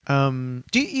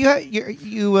Do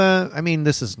you? I mean,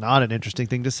 this is not an interesting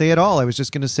thing to say at all. I was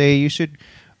just going to say you should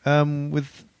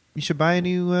buy a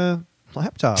new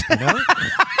laptop. You know,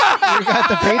 we got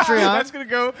the Patreon. That's going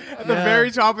to go at the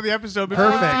very top of the episode.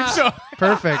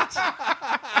 Perfect.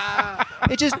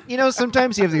 It just,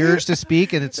 sometimes you have the urge to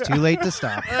speak and it's too late to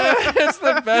stop. It's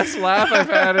the best laugh I've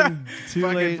had in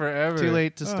forever. Too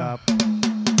late to stop.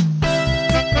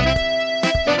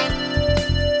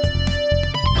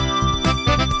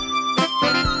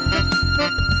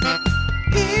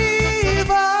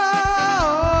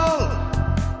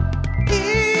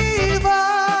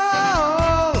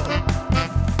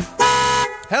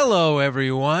 Hello,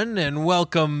 everyone, and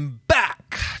welcome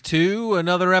back to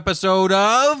another episode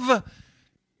of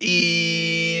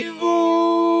Evil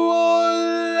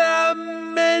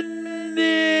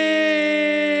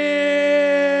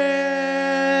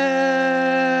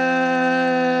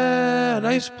A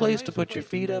nice place to put your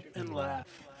feet up and laugh.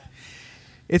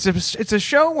 It's a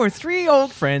show where three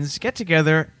old friends get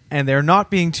together and they're not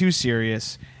being too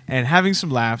serious and having some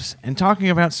laughs and talking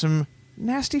about some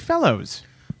nasty fellows.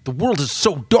 The world is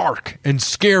so dark and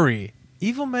scary.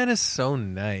 Evil Men is so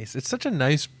nice. It's such a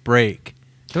nice break.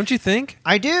 Don't you think?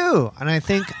 I do. And I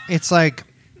think it's like,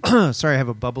 sorry, I have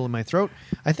a bubble in my throat.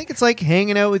 I think it's like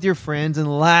hanging out with your friends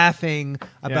and laughing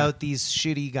about these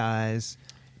shitty guys.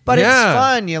 But it's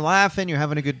fun. You're laughing. You're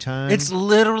having a good time. It's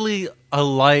literally a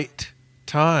light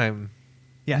time.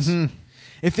 Yes. Mm-hmm.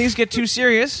 If things get too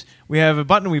serious, we have a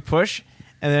button we push,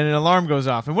 and then an alarm goes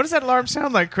off. And what does that alarm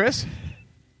sound like, Chris?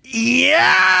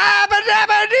 Yeah,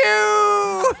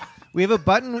 ba-da-ba-doo! We have a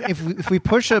button. If we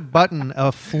push a button,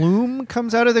 a flume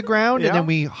comes out of the ground, and then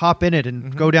we hop in it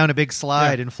and go down a big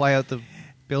slide and fly out the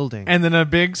building. And then a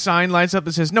big sign lights up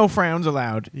that says, "No frowns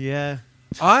allowed." Yeah.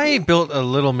 I built a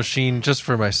little machine just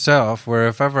for myself where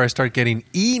if ever I start getting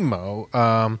emo,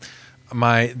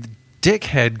 my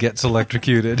dickhead gets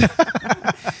electrocuted.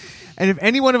 And if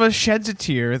any one of us sheds a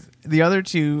tear, the other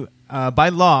two, by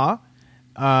law,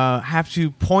 have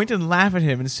to point and laugh at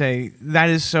him and say, "That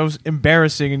is so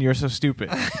embarrassing and you're so stupid."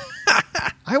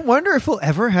 I wonder if we'll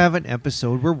ever have an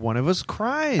episode where one of us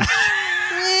cries.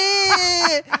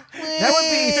 That would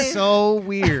be so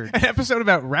weird. An episode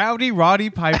about Rowdy Roddy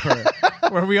Piper,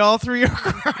 where we all three are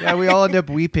crying. Yeah, we all end up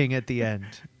weeping at the end.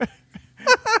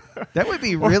 That would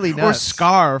be really nuts. Or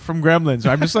Scar from Gremlins.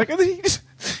 I'm just like, and then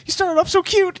he started off so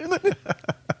cute. And then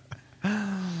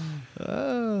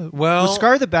was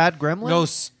Scar the bad gremlin? No,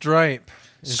 Stripe.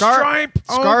 Stripe.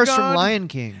 Scar's from Lion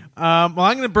King. Well, I'm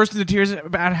going to burst into tears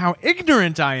about how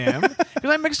ignorant I am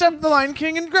because I mixed up the Lion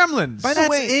King and Gremlins. By the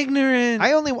way, ignorant.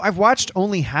 I've watched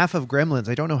only half of Gremlins.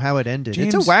 I don't know how it ended.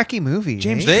 James, it's a wacky movie.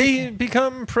 James, they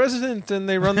become president and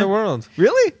they run the world.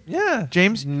 Really? Yeah,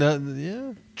 James.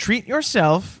 Treat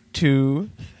yourself to.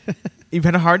 You've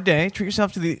had a hard day. Treat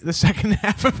yourself to the second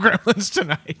half of Gremlins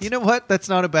tonight. You know what? That's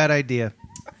not a bad idea.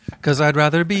 Because I'd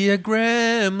rather be a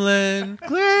gremlin.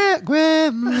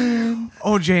 Gremlin.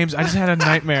 Oh, James, I just had a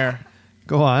nightmare.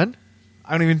 Go on.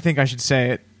 I don't even think I should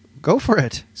say it. Go for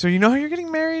it. So you know how you're getting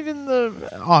married in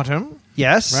the autumn?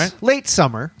 Yes. Right? Late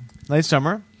summer. Late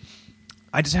summer.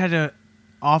 I just had an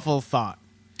awful thought.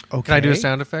 Okay. Can I do a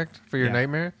sound effect for your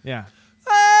nightmare? Yeah.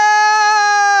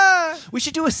 We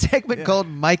should do a segment called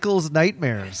Michael's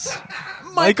Nightmares.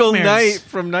 Michael Knight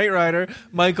from Knight Rider.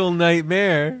 Michael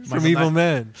Nightmare from Evil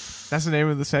Men. That's the name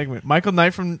of the segment. Michael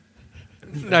Knight from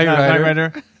Knight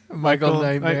Rider. Michael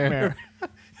Nightmare.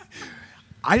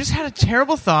 I just had a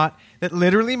terrible thought that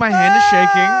literally my hand is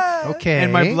shaking. Okay.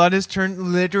 And my blood has turned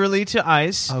literally to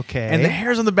ice. Okay. And the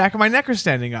hairs on the back of my neck are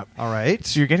standing up. All right.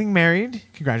 So you're getting married.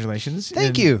 Congratulations.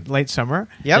 Thank you. Late summer.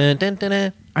 Yep. Dun, dun,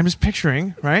 dun. I'm just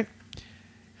picturing, right?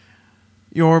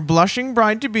 Your blushing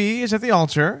bride-to-be is at the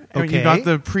altar. And Okay. you got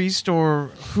the priest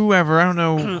or whoever, I don't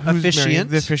know who's Officiant. marrying,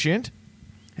 the officiant.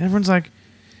 And everyone's like,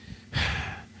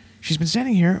 she's been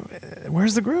standing here.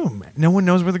 Where's the groom? No one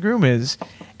knows where the groom is.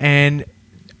 And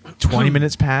 20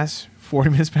 minutes pass, 40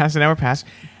 minutes pass, an hour pass.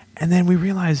 And then we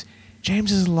realize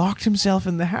James has locked himself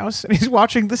in the house and he's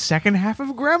watching the second half of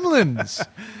Gremlins.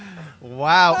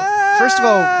 Wow. First of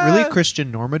all, really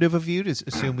Christian normative of you to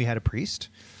assume we had a priest.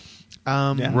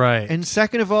 Right. And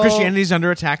second of all, Christianity's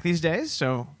under attack these days,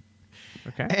 so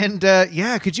okay. And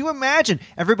could you imagine?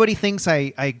 Everybody thinks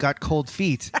I got cold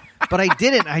feet, but I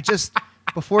didn't. I just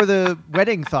before the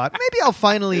wedding thought maybe I'll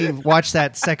finally watch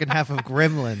that second half of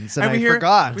Gremlins, and I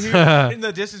forgot. We hear in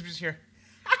the distance, we just hear,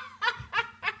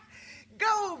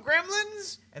 "Go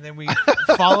Gremlins!" And then we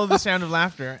follow the sound of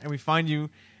laughter, and we find you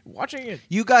watching it.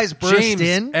 You guys burst James,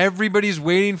 in. everybody's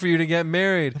waiting for you to get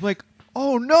married. I'm like,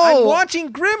 oh no! I'm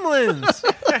watching Gremlins.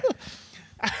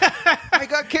 I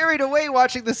got carried away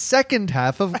watching the second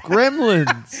half of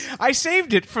Gremlins. I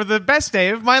saved it for the best day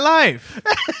of my life.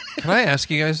 Can I ask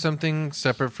you guys something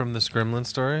separate from this Gremlin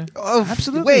story? Oh,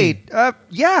 Absolutely. Wait,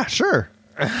 yeah, sure.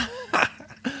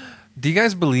 Do you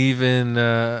guys believe in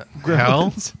hell?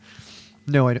 Gremlins?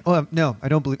 No, no, I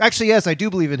don't believe. Actually, yes, I do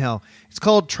believe in hell. It's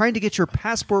called trying to get your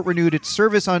passport renewed at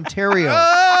Service Ontario.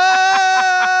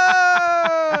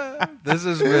 This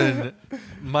has been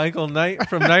Michael Knight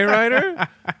from Knight Rider,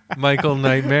 Michael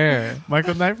Nightmare.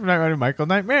 Michael Knight from Knight Rider, Michael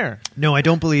Nightmare. No, I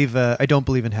don't believe. I don't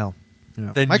believe in hell.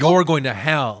 No. Then Michael? you're going to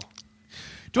hell.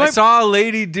 Do I I- saw a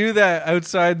lady do that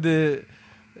outside the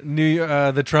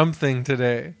the Trump thing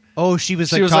today. Oh, she was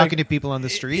She was talking like- to people on the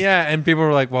street. Yeah, and people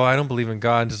were like, "Well, I don't believe in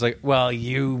God." And just like, "Well,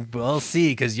 you will see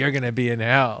because you're going to be in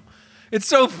hell." It's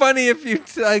so funny if you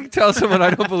tell someone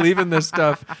I don't believe in this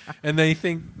stuff, and they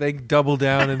think they double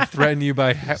down and threaten you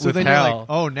by So with then you're hell. like,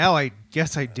 oh, now I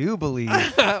guess I do believe.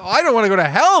 I don't want to go to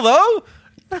hell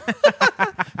though.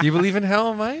 Do you believe in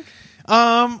hell, Mike?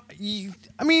 I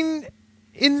mean,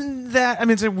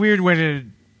 it's a weird way to.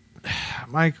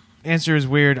 My answer is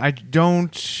weird. I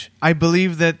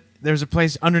believe that there's a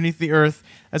place underneath the earth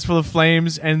that's full of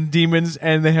flames and demons,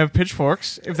 and they have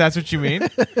pitchforks. If that's what you mean,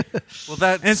 Well,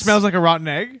 that and it smells like a rotten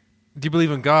egg. Do you believe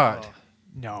in God?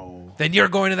 No. Then you're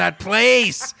going to that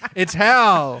place. It's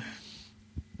hell.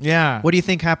 Yeah. What do you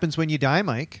think happens when you die,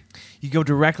 Mike? You go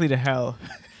directly to hell.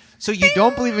 So you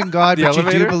don't believe in God, The but you do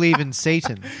elevator? believe in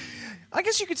Satan. I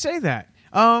guess you could say that.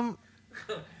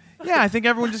 Yeah, I think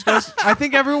everyone just goes. I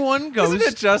think everyone goes.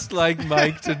 Isn't it just like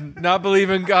Mike to not believe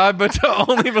in God, but to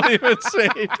only believe in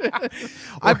Satan?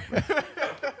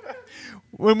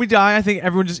 When we die, I think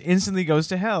everyone just instantly goes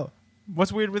to hell.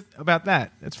 What's weird about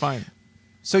that? It's fine.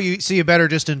 So you better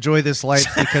just enjoy this life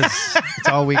because it's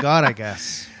all we got, I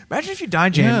guess. Imagine if you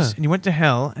died, James, Yeah. and you went to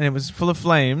hell, and it was full of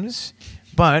flames,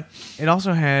 but it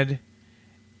also had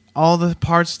all the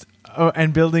parts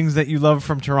and buildings that you love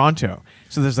from Toronto.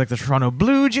 So there's like the Toronto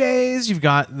Blue Jays. You've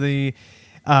got the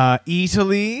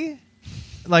Italy,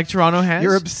 like Toronto has.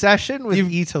 Your obsession with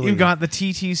Italy. You've got the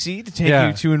TTC to take Yeah.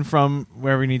 you to and from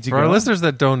wherever you need to For go. our listeners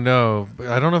that don't know,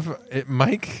 I don't know if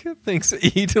Mike thinks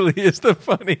Italy is the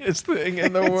funniest thing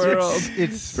in the world.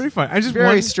 it's pretty fun. I just very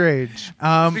want- strange.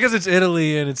 Because it's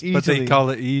Italy and but they Italy.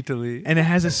 call it Italy. and it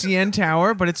has a CN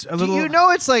tower, but it's a little. Do you know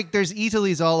it's like there's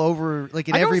Italy's all over, like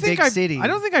in I don't every think big city. I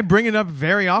don't think I bring it up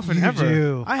very often You ever.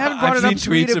 do. I haven't I've brought it up. seen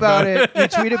tweet tweets about about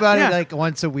it. You tweet about Yeah. it like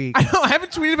once a week. I know. I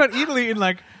haven't tweeted about Italy in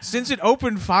like since it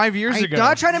opened 5 years I'm ago.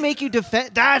 not trying to make you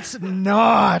defend. That's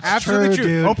not Absolutely true, true.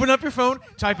 dude. Open up your phone.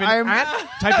 Type in I'm-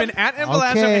 at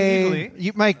Embalazo Okay, in Italy.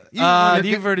 you, Mike.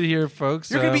 You've heard it here,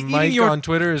 folks. You're gonna be eating Mike your- on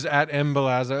Twitter is at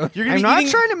Mbalazzo. You're gonna I'm be not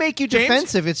eating, trying to make you James,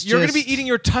 defensive. It's you're just gonna be eating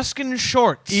your Tuscan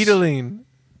shorts. Italy.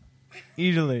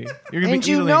 Italy. You're gonna And be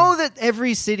you Italy. know that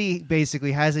every city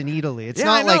basically has an Italy. It's Yeah,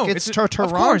 not I know. like it's a- Toronto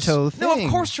of course. thing. No, of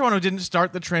course Toronto didn't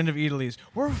start the trend of Italy's.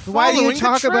 We're Why do following you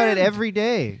talk the about it trend. every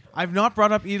day? I've not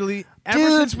brought up Italy ever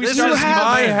Dude, since we This You is started. have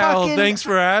my a hell. fucking- Thanks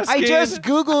for asking. I just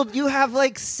Googled. You have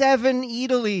like 7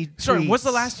 Italy. Sorry, tweets. what's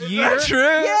the last year? Is that true?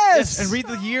 Yes. And read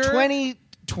the year.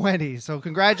 2020. So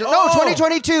congratulations. Oh. No,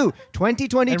 2022.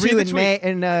 2022 And read the in May.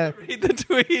 And Read the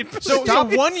tweet. So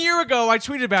Stop it. 1 year ago, I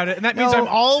tweeted about it, and that means No. I'm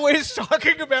always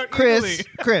talking about Chris, Italy.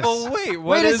 Chris. Oh wait,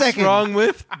 what Wait a is second. wrong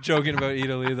with joking about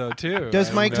Italy though? Too Does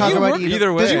I Mike don't talk know. about work Italy?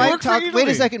 either way? Does You Mike work for talk? Wait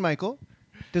Italy. a second, Michael.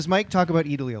 Does Mike talk about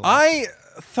Italy a lot? I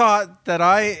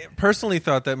personally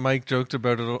thought that Mike joked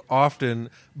about it often,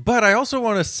 but I also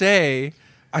want to say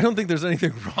I don't think there's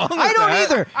anything wrong with I don't that.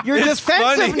 either. Your It's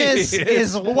defensiveness funny.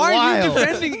 is Well, why are you wild.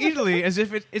 defending Italy as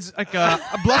if it's like a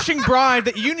blushing bride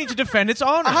that you need to defend its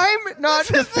honor? I'm not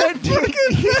defending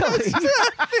Italy.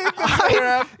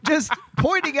 I'm just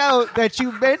pointing out that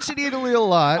you mention Italy a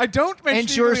lot. I don't mention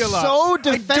and you're Italy a lot. so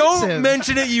defensive. Don't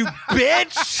mention it, you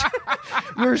bitch.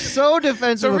 You're so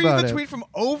defensive So read about the it. tweet from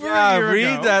over Yeah, a year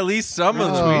read ago. at least some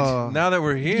of the Oh. tweets. Now that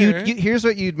we're here, Here's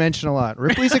what you'd mention a lot: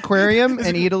 Ripley's Aquarium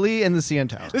and Italy and the CN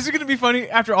Tower. This is going to be funny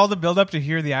after all the build-up to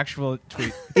hear the actual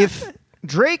tweet. If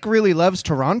Drake really loves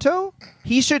Toronto,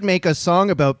 he should make a song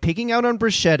about picking out on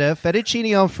bruschetta,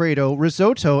 fettuccine alfredo,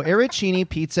 risotto, arancini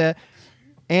pizza,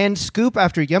 and scoop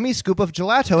after yummy scoop of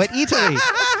gelato at Italy.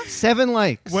 7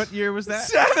 likes. What year was that?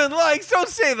 7 likes. Don't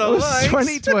say the It was likes.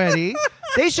 2020.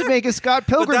 They should make a Scott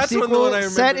Pilgrim that's one of the sequel one I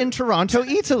remember. set in Toronto,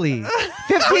 Italy.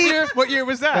 50. What year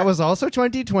was that? That was also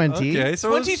 2020. Okay,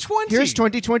 so it's- 2020. Here's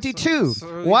 2022.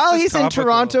 So he's While just he's in topical.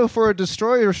 Toronto for a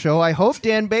Destroyer show, I hope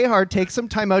Dan Behar takes some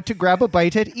time out to grab a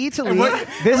bite at Italy,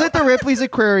 visit the Ripley's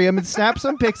Aquarium, and snap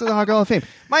some pics of the Hockey Hall of Fame.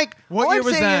 Mike, What all year I'm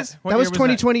was saying that? is What that year was was that?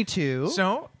 2022.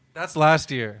 So That's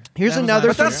last year. Here's That was another.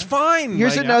 last But year. that's fine.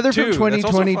 Here's like, another too. from That's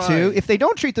also 2022. fine. If they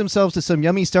don't treat themselves to some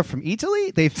yummy stuff from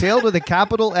Italy, they failed with a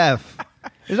capital F.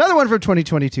 There's another one from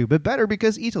 2022, but better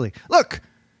because Italy. Look,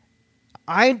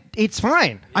 it's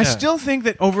fine. I Yeah. still think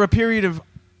that over a period of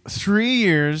 3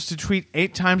 years to tweet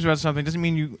 8 times about something doesn't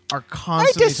mean you are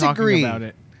constantly disagree. talking about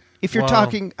it. If you're Wow.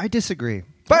 talking, I disagree.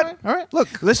 But All right.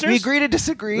 look, Listeners? we agree to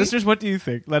disagree. Listeners, what do you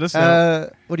think? Let us know.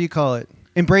 What do you call it?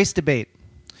 Embrace debate.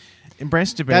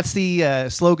 Embrace debate. That's the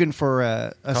slogan for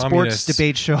a sports Communists.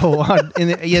 debate show in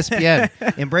the ESPN.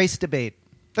 Embrace debate.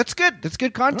 That's good. That's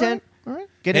good content. All right.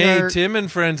 Getting Hey, our- Tim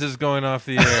and Friends is going off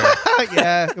the air.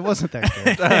 yeah, it wasn't that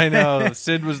good. I know.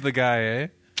 Sid was the guy, eh?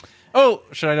 Oh,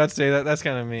 should I not say that? That's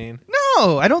kind of mean.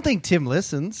 No, I don't think Tim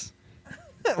listens.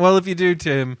 Well, if you do,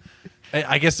 Tim,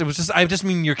 I guess it was just. I just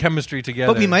mean your chemistry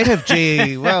together. But we might have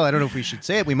Jay. Well, I don't know if we should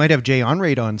say it. We might have Jay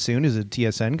Onraid on soon. Who's a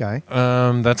TSN guy.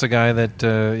 That's a guy that.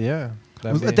 Yeah.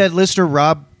 that'd be- That listener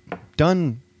Rob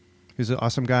Dunn, who's an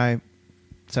awesome guy,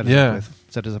 set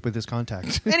us up with his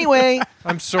contact. Anyway,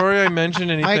 I'm sorry I mentioned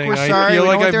anything. we're I sorry. feel We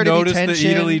like don't want I've there to be noticed the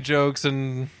tension. Italy jokes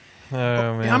and. Oh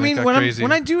man, I mean, it got when crazy.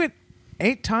 I do it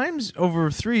 8 times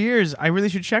over 3 years, I really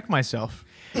should check myself.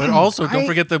 But also, don't I-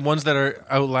 forget the ones that are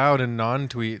out loud and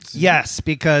non-tweets. yes,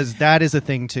 because that is a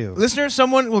thing too. Listener,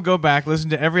 someone will go back, listen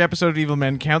to every episode of Evil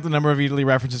Men, count the number of Italy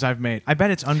references I've made. I bet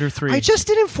it's under 3. I just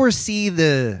didn't foresee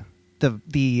the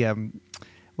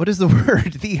what is the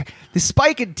word the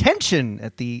spike in tension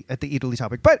at the Italy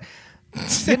topic, but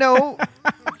you know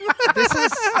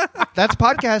that's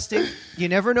podcasting. You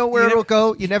never know where it'll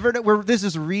go. You never know where this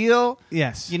is real.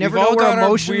 Yes. You never We've know all where got our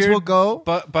emotions weird will go.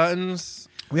 buttons.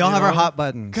 We all you have our know? hot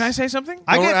buttons. Can I say something?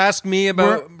 Don't get- ask me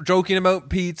about joking about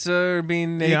pizza or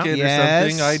being naked Yes. or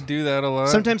something. I do that a lot.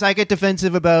 Sometimes I get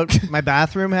defensive about my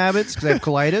bathroom habits because I have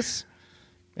colitis.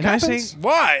 It Can I happens. say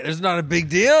Why? There's not a big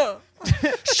deal.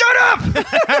 Shut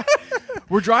up!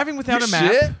 we're driving without You a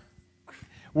map. shit.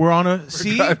 We're on a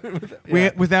sea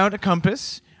without a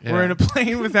compass. Yeah. We're in a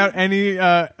plane without any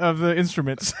of the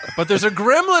instruments. But there's a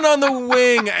gremlin on the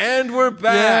wing, and we're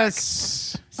back.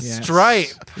 Yes. Stripe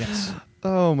Yes.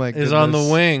 Oh my goodness. is on the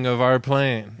wing of our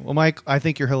plane. Well, Mike, I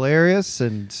think you're hilarious,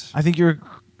 and I think you're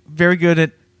very good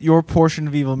at your portion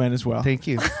of Evil Men as well. thank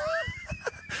you.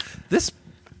 This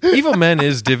Evil Men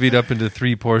is divvied up into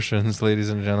 3 portions, ladies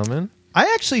and gentlemen.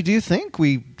 I actually do think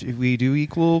we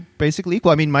do basically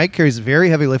equal. I mean, Mike carries very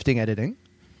heavy lifting editing,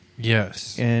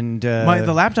 Yes. and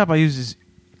The laptop I use is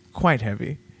quite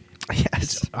heavy.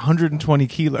 yes, 120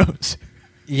 kilos.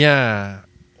 Yeah.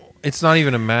 It's not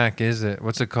even a Mac, is it?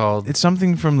 What's it called? It's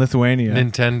something from Lithuania.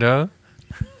 Nintendo?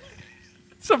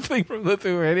 Something from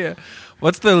Lithuania.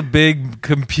 What's the big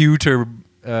computer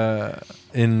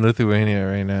in Lithuania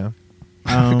right now?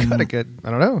 gotta get.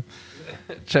 I don't know.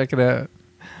 Check it out.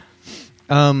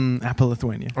 Apple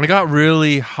Lithuania. I got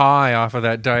really high off of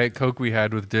that Diet Coke we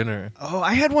had with dinner. Oh,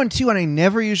 I had one too, and I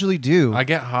never usually do. I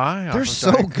get high off They're of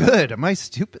so Diet Coke. good. Am I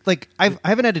stupid? Like I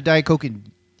haven't had a Diet Coke in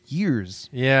years.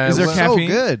 Yeah. Is there so caffeine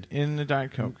good. in the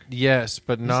Diet Coke? Yes,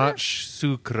 but not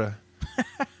sucre.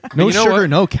 No you know sugar, what?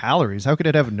 no calories. How could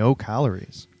it have no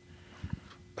calories?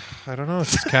 I don't know.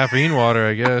 It's just caffeine water,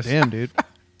 I guess. Damn, dude.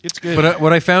 It's good. But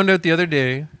what I found out the other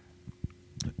day,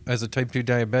 as a type 2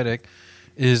 diabetic,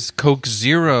 is Coke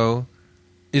Zero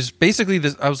is basically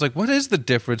this. I was like, what is the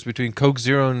difference between Coke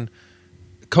Zero and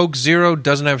Coke Zero?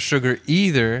 Doesn't have sugar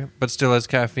either, but still has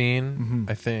caffeine,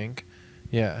 I think.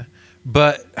 Yeah.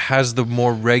 But has the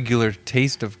more regular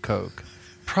taste of Coke.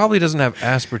 Probably doesn't have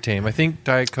aspartame. I think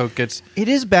Diet Coke gets it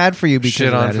is bad for you because shit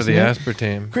of on that, for the isn't it?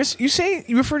 aspartame. Chris,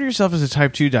 you refer to yourself as a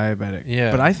type 2 diabetic.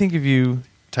 Yeah. But I think of you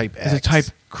Type as a X. type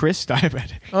Chris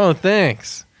diabetic. Oh,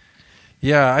 thanks.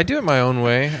 Yeah, I do it my own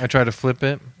way. I try to flip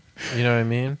it. You know what I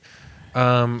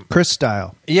mean? Chris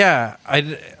style. Yeah,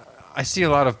 I see a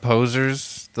lot of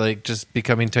posers like just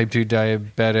becoming type 2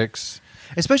 diabetics,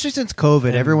 Especially since COVID,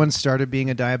 And everyone started being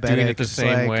a diabetic. doing it the It's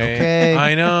same like, way. Okay.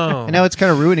 I know. And now it's kind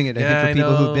of ruining it. I Yeah, think I for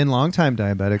people know. who've been longtime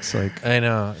diabetics, like I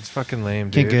know. It's fucking lame,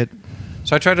 can't dude. get.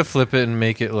 So I try to flip it and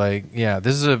make it like, yeah,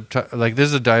 this is a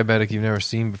diabetic you've never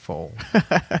seen before.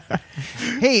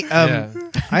 Hey, Yeah.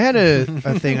 I had a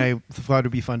thing I thought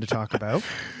would be fun to talk about.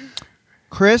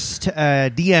 Chris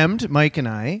DM'd Mike and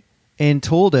I and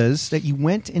told us that you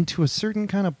went into a certain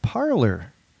kind of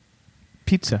parlor.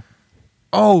 Pizza.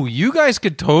 Oh, you guys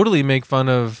could totally make fun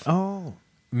of Oh.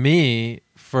 me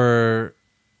for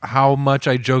how much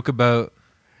I joke about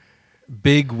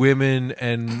big women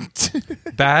and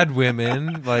bad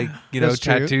women, like, you know, That's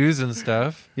true. tattoos and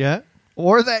stuff. Yeah.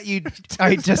 Or that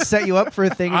I just set you up for a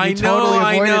thing and you I know, totally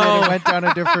I avoided it know. and went down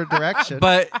a different direction.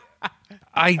 But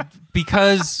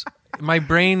because my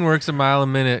brain works a mile a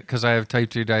minute because I have type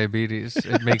 2 diabetes.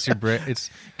 It makes your brain.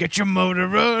 Get your motor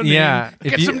running. Yeah,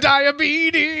 Get some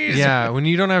diabetes. Yeah, when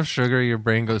you don't have sugar, your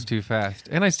brain goes too fast.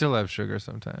 And I still have sugar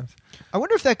sometimes. I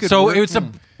wonder if that could. So work. it's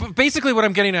basically what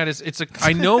I'm getting at is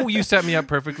I know you set me up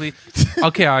perfectly.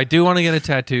 Okay, I do want to get a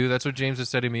tattoo. That's what James is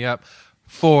setting me up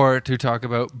to talk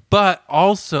about. But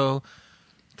also,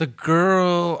 the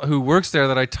girl who works there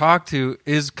that I talked to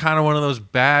is kind of one of those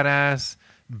badass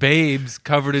babes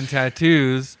covered in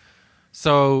tattoos.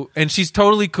 So, and she's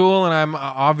totally cool, and I'm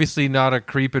obviously not a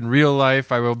creep in real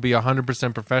life. I will be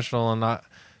 100% professional and not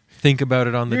think about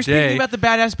it on the You're day. speaking about the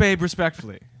badass babe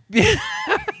respectfully.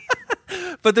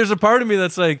 But there's a part of me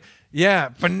that's like, yeah,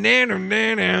 banana,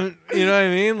 you know what I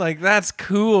mean? Like, that's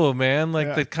cool, man.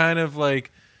 Like, the kind of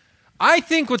like, I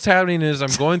think what's happening is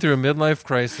I'm going through a midlife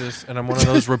crisis, and I'm one of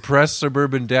those repressed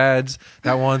suburban dads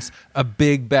that wants a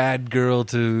big bad girl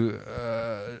to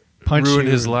ruin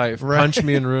his life, punch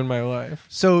me and ruin my life.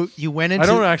 So you went into. I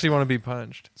don't actually want to be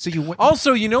punched. So you went.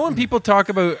 Also, you know when people talk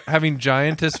about having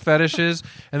giantess fetishes,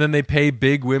 and then they pay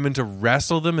big women to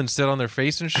wrestle them and sit on their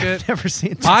face and shit? I've never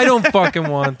seen that. I don't fucking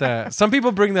want that. Some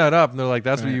people bring that up, and they're like,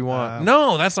 "That's what you want."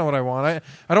 No, that's not what I want.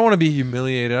 I don't want to be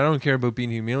humiliated. I don't care about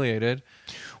being humiliated.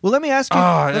 Well, let me ask you.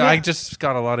 I just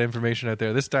got a lot of information out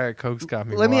there. This Diet Coke's got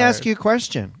me. Let me ask you a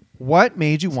question. What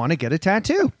made you want to get a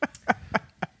tattoo?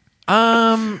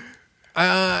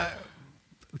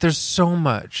 There's so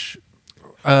much.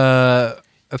 If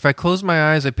I close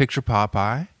my eyes, I picture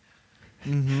Popeye.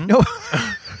 Mm-hmm. No.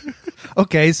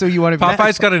 Okay, so you want to.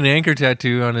 Popeye's got an anchor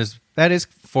tattoo on his. That is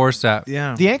forcep.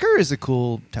 Yeah. The anchor is a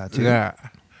cool tattoo. Yeah.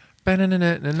 And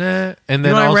then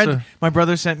I read, my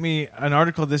brother sent me an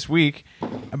article this week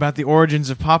about the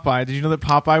origins of Popeye. Did you know that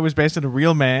Popeye was based on a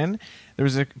real man?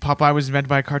 Popeye was invented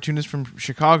by a cartoonist from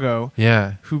Chicago.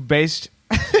 Yeah. Who based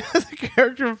the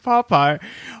character of Popeye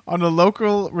on a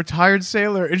local retired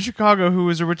sailor in Chicago who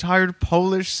was a retired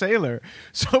Polish sailor.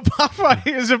 So Popeye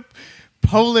is a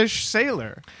Polish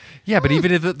sailor. Yeah, but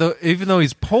even though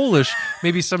he's Polish,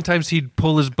 maybe sometimes he'd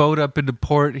pull his boat up into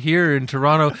port here in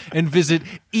Toronto and visit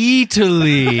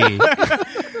Italy.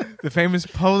 The famous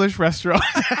Polish restaurant.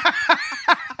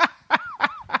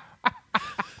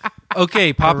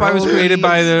 Okay, Popeye was created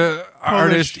by the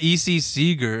artist E.C.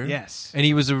 Seeger. Yes. And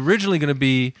he was originally going to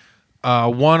be a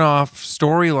one-off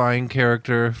storyline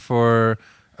character for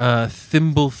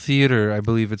Thimble Theater, I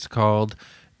believe it's called.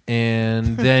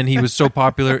 And then he was so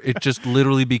popular, it just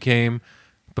literally became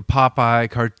the Popeye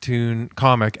cartoon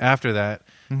comic after that.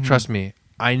 Mm-hmm. Trust me,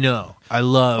 I know. I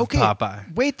love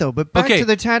Popeye. Wait, though, but back to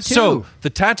the tattoo. So, the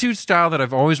tattoo style that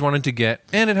I've always wanted to get,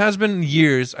 and it has been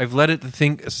years. I've let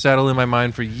it settle in my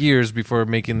mind for years before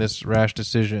making this rash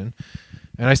decision.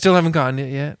 And I still haven't gotten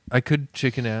it yet. I could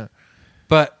chicken out.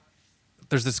 But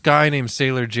there's this guy named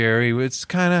Sailor Jerry. It's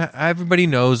kind of, everybody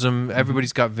knows him.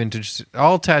 Everybody's got vintage.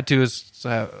 All tattooists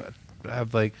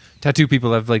have like, tattoo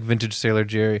people have like vintage Sailor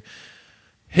Jerry.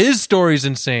 His story's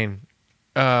insane.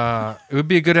 It would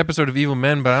be a good episode of Evil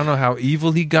Men, but I don't know how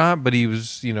evil he got, but he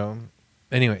was,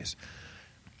 anyways.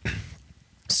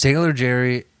 Sailor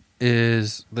Jerry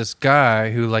is this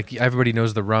guy who, like, everybody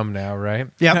knows the rum now, right?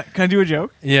 Yeah. Can I do a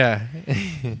joke? Yeah.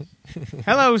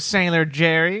 Hello, Sailor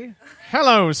Jerry.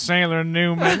 Hello, Sailor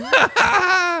Newman.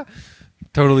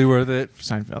 Totally worth it.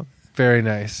 Seinfeld. Very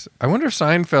nice. I wonder if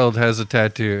Seinfeld has a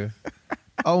tattoo.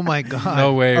 Oh my God.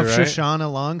 No way, of right? Shoshana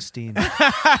Longstein.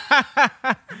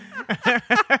 I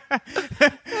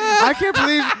can't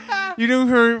believe you knew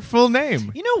her full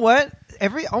name. You know what?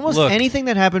 Almost anything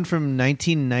that happened from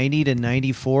 1990 to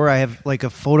 94, I have like a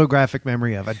photographic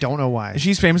memory of. I don't know why.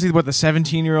 She's famously about the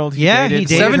 17-year-old he Yeah, dated. he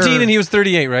dated 17 her. and he was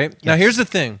 38, right? Yes. Now, here's the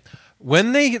thing.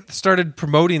 When they started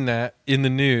promoting that in the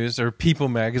news or People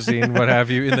magazine, what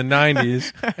have you, in the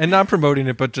 90s, and not promoting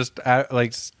it, but just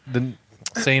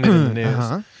saying it in the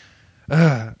news.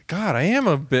 God, I am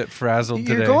a bit frazzled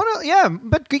You're today.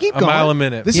 But keep a going. mile a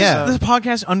minute. This is this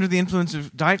podcast under the influence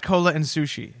of Diet Cola and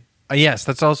sushi. Yes,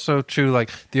 that's also true. Like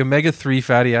the omega-3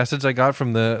 fatty acids I got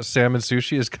from the salmon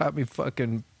sushi has got me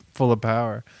fucking full of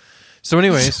power. So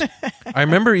anyways, I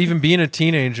remember even being a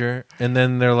teenager, and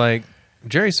then they're like,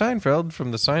 Jerry Seinfeld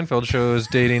from the Seinfeld show is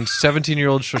dating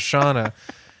 17-year-old Shoshana.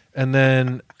 And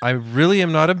then I really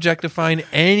am not objectifying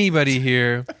anybody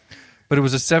here, but it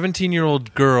was a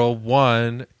 17-year-old girl,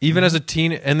 even as a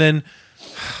teen. And then,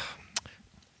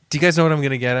 do you guys know what I'm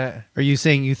going to get at? Are you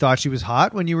saying you thought she was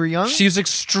hot when you were young? She's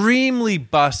extremely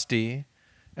busty.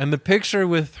 And the picture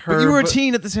with her... But you were a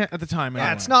teen at the time. Yeah,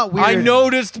 anyway. it's not weird. I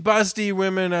noticed busty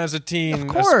women as a teen, Of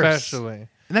course. especially.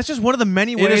 And that's just one of the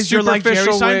many In a ways you're like Jerry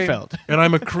superficial way. Seinfeld. And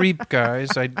I'm a creep,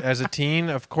 guys. As a teen,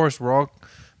 of course, we're all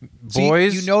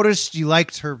boys. You noticed you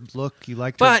liked her look. You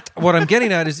liked her. But what I'm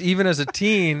getting at is, even as a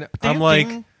teen, I'm like,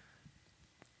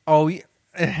 oh,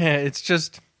 it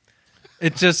just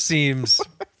seems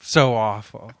so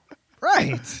awful.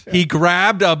 Right. He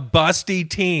grabbed a busty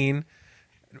teen,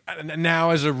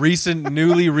 now as a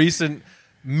newly recent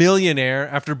millionaire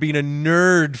after being a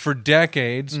nerd for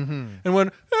decades, and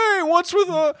went, "Hey, what's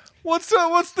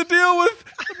the deal with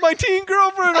my teen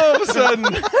girlfriend all of a sudden?"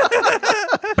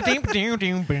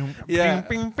 Yeah.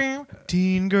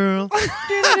 Teen girl.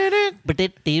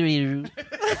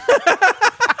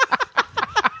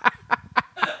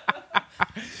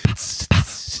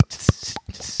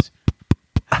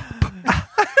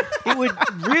 It would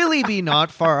really be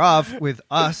not far off with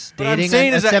us What I'm dating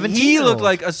saying a is that 17-year-old. he looked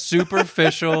like a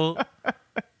superficial,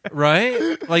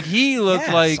 right? Like he looked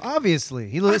like. obviously.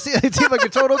 He seemed like a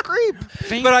total creep.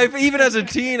 But even as a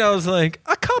teen, I was like,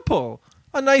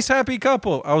 a nice happy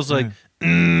couple. I was like,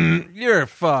 you're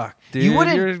fucked, dude.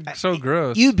 You're so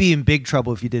gross. You'd be in big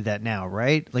trouble if you did that now,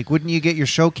 right? Like, wouldn't you get your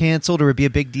show canceled or it'd be a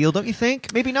big deal, don't you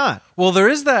think? Maybe not. Well, there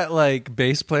is that like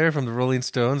bass player from the Rolling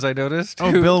Stones I noticed.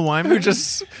 Oh, Bill Wyman? Who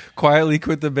just quietly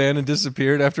quit the band and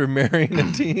disappeared after marrying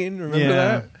a teen. Remember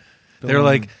that? They're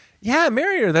like, yeah,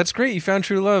 marry her. That's great. You found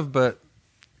true love, but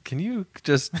can you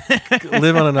just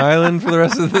live on an island for the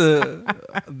rest of the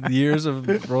years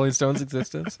of Rolling Stones'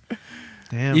 existence?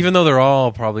 Damn. Even though they're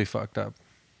all probably fucked up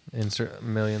in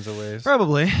millions of ways.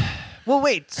 Probably. Well,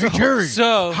 wait. So,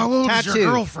 So How old tattoo. is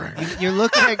your girlfriend? You're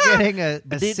looking at getting a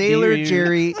Sailor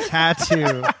Jerry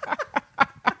tattoo.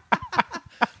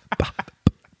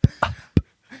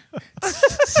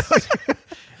 So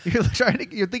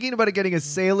you're thinking about getting a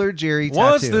Sailor Jerry tattoo.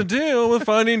 what's the deal with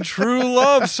finding true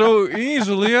love so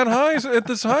easily at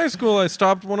this high school I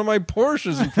stopped one of my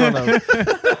Porsches in front of?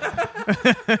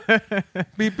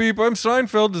 Beep beep, I'm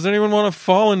Seinfeld. Does anyone want to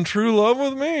fall in true love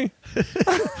with me?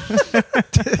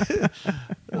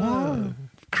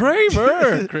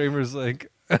 Kramer. Kramer's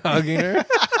like hugging her.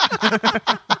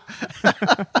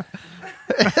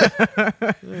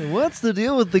 What's the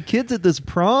deal with the kids at this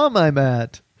prom I'm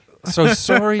at? So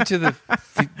sorry to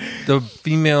the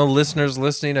female listeners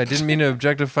listening. I didn't mean to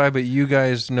objectify, but you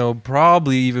guys know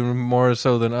probably even more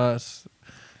so than us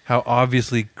how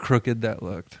obviously crooked that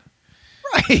looked.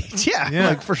 Right. Yeah.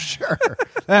 Like, for sure.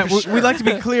 We'd like to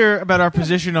be clear about our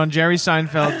position on Jerry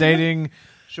Seinfeld dating.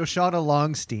 Shoshana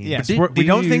Longstein. Yes, we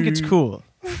don't think it's cool.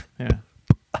 Yeah.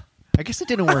 I guess it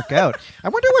didn't work out. I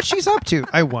wonder what she's up to.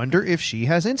 I wonder if she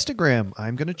has Instagram.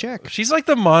 I'm going to check. She's like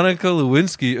the Monica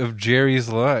Lewinsky of Jerry's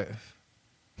life.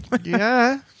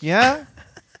 Yeah.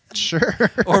 Sure.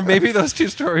 Or maybe those two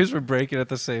stories were breaking at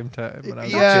the same time. When I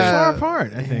was Not too far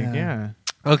apart, I think. Yeah.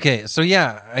 Okay, so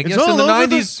yeah, I guess all in the over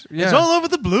 90s... It's all over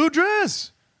the blue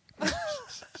dress.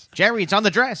 Jerry, it's on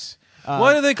the dress.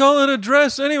 Why do they call it a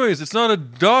dress anyways? It's not a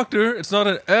doctor. It's not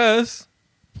an S.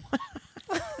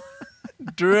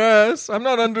 Dress. I'm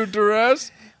not under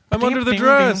duress. I'm under the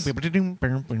dress. Do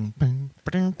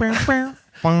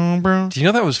you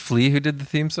know that was Flea who did the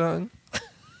theme song?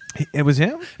 It was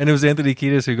him? And it was Anthony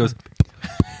Kiedis who goes...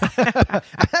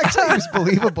 Actually, it was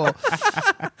believable.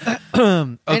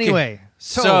 Anyway,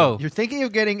 so you're thinking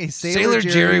of getting a Sailor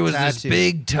Jerry was tattoo. this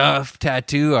big, tough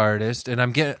tattoo artist, and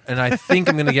I think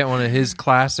I'm going to get one of his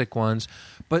classic ones.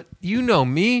 But you know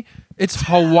me, it's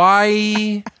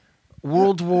Hawaii,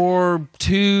 World War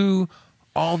II.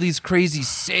 All these crazy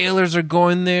sailors are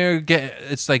going there.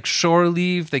 It's like shore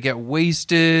leave. They get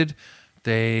wasted.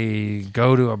 They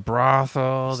go to a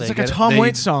brothel. It's like a Tom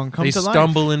Waits song come to life. They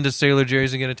stumble into Sailor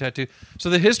Jerry's and get a tattoo. So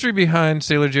the history behind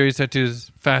Sailor Jerry's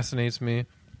tattoos fascinates me.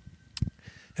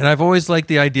 And I've always liked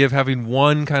the idea of having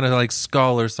one kind of like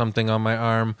skull or something on my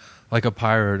arm, like a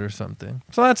pirate or something.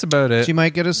 So that's about it. She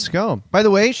might get a skull. By the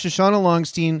way, Shoshana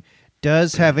Longstein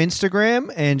does have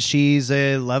Instagram, and she's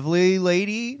a lovely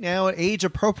lady now at age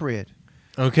appropriate.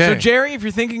 Okay. So, Jerry, if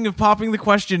you're thinking of popping the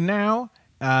question now,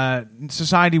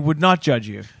 society would not judge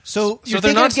you. So you're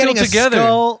they're thinking not of getting still a together.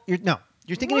 skull.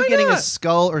 You're thinking Why of getting a not?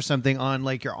 skull or something on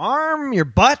like your arm, your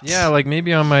butt, Yeah, like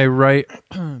maybe on my right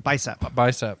bicep.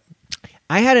 bicep.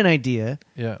 I had an idea,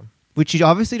 Yeah. which you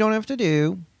obviously don't have to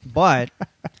do, but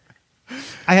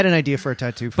I had an idea for a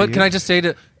tattoo for you. But can I just say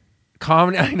to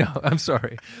comedy, I know, I'm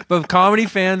sorry, but comedy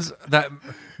fans that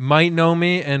might know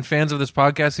me and fans of this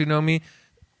podcast who know me,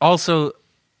 also,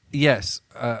 yes,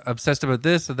 obsessed about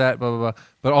this or that, blah, blah, blah,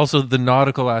 but also the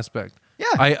nautical aspect. Yeah.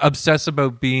 I obsess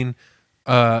about being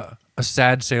a a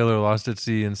sad sailor lost at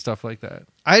sea and stuff like that.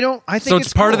 I think so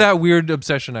it's part cool. of that weird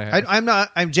obsession I have.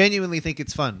 I genuinely think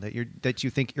it's fun that you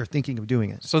think you're thinking of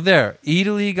doing it. So there,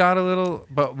 E88 got a little,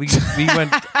 but we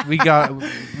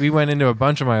went into a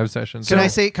bunch of my obsessions. Can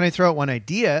I throw out one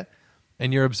idea?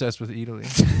 And you're obsessed with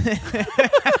E88.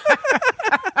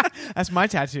 That's my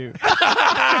tattoo.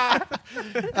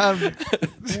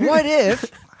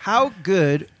 How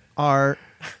good are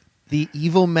the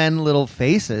evil men little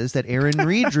faces that Aaron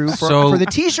Reed drew for the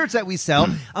t-shirts that we sell?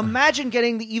 Imagine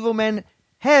getting the evil men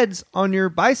heads on your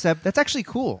bicep. That's actually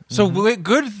cool. So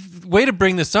good way to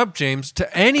bring this up, James.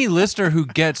 To any listener who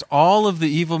gets all of the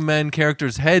evil men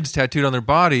characters' heads tattooed on their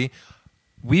body,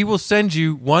 we will send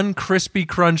you one Crispy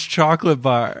Crunch chocolate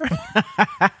bar.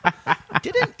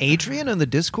 Didn't Adrian on the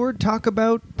Discord talk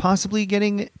about possibly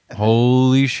getting...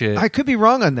 Holy shit. I could be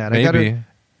wrong on that. Maybe.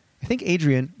 I think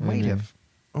Adrian might have.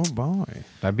 Oh, boy.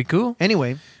 That'd be cool.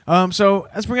 Anyway. So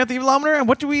let's bring out the evilometer. And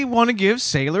what do we want to give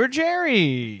Sailor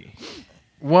Jerry?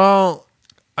 Well,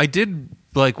 I did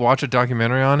watch a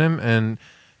documentary on him, and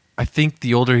I think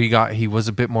the older he got, he was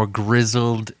a bit more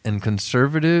grizzled and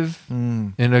conservative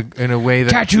in a way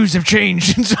that... Tattoos have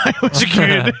changed since I was a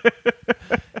kid.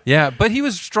 Yeah, but he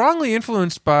was strongly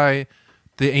influenced by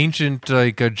the ancient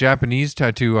Japanese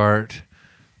tattoo art,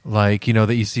 that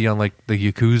you see on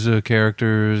the Yakuza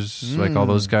characters, all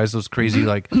those guys, those crazy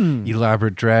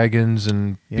elaborate dragons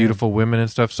and beautiful women and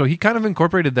stuff. So he kind of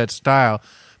incorporated that style,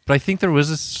 but I think there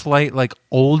was a slight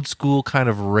old school kind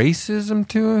of racism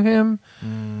to him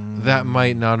that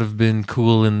might not have been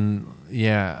cool.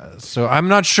 So I'm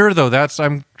not sure though.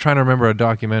 I'm trying to remember a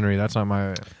documentary. That's not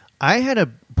my. I had a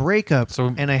breakup,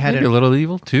 and I had a little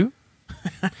evil too.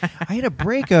 I had a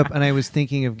breakup, and I was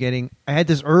thinking of getting. I had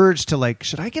this urge to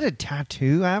should I get a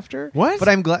tattoo after? What? But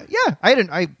I'm glad. Yeah, I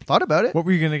didn't. I thought about it. What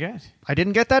were you gonna get? I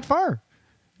didn't get that far,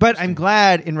 but I'm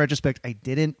glad in retrospect I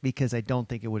didn't, because I don't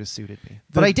think it would have suited me.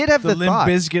 But I did have the Limp thought.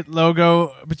 Bizkit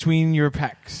logo between your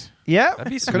pecs. Yeah,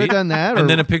 that'd be sweet. Could have done that, and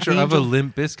then a picture of a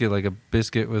limp biscuit, like a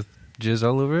biscuit with jizz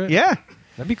all over it. Yeah,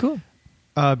 that'd be cool.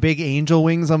 Big angel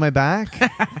wings on my back.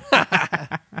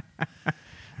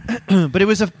 But it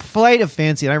was a flight of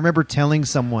fancy, and I remember telling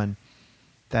someone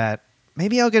that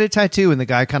maybe I'll get a tattoo, and the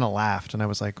guy kind of laughed, and I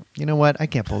was like, you know what, I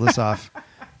can't pull this off.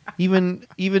 Even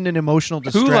in emotional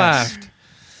distress. Who laughed?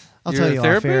 I'll tell you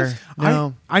off air.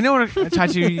 No, I know what a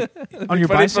tattoo on your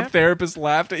funny bicep. if a therapist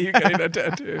laughed at you getting a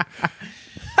tattoo.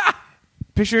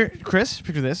 Picture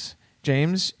this.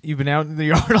 James, you've been out in the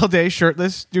yard all day,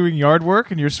 shirtless, doing yard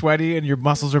work, and you're sweaty, and your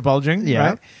muscles are bulging. Yeah.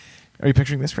 Right? Are you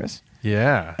picturing this, Chris?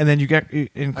 Yeah. And then you get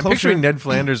in closer. I'm picturing Ned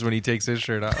Flanders when he takes his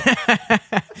shirt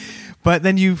off. But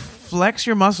then you flex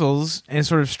your muscles and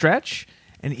sort of stretch,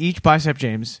 and each bicep,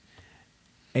 James,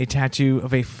 a tattoo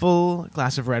of a full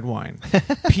glass of red wine.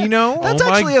 Pinot. That's Oh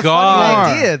my actually a God.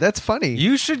 funny idea. That's funny.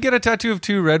 You should get a tattoo of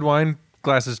 2 red wine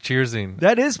glasses cheersing.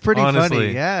 That is pretty Honestly.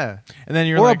 funny. Yeah. And then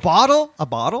you're Or like, a bottle. A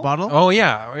bottle. bottle? Oh,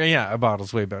 yeah. A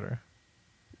bottle's way better.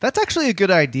 That's actually a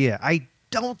good idea. I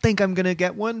don't think I'm gonna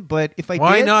get one, but if I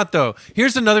Why did, not, though?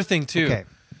 Here's another thing, too. Okay.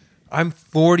 I'm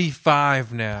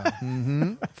 45 now.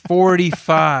 Mm-hmm.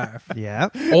 45. Yeah.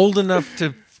 Old enough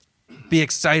to be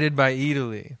excited by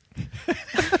Italy.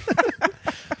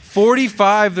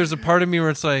 45, there's a part of me where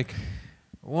it's like,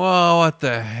 whoa, what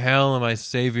the hell am I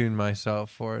saving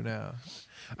myself for now?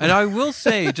 And I will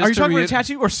say, just are you to talking about a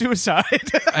tattoo or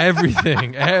suicide?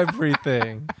 everything. Every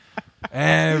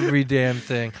damn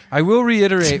thing. I will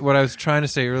reiterate what I was trying to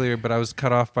say earlier, but I was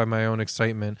cut off by my own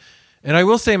excitement. And I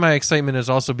will say my excitement is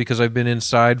also because I've been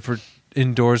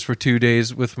indoors for 2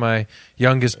 days with my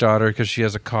youngest daughter because she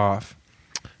has a cough.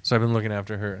 So I've been looking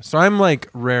after her. So I'm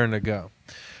raring to go.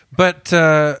 But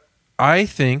I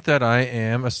think that I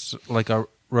am a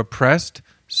repressed,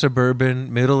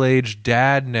 suburban, middle-aged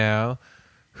dad now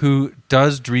who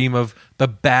does dream of the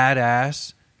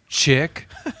badass chick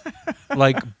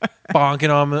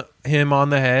bonking him on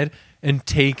the head and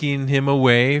taking him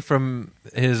away from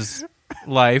his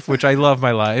life, which I love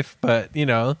my life, but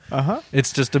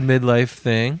it's just a midlife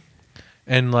thing,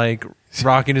 and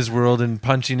rocking his world and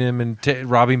punching him and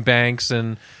robbing banks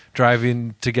and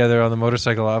driving together on the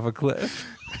motorcycle off a cliff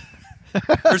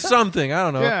or something. I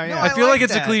don't know. Yeah, yeah. No, I feel like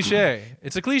it's that. a cliche.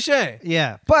 It's a cliche.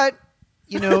 Yeah, but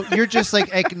you're just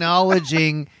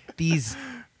acknowledging these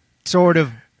sort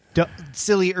of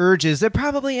silly urges that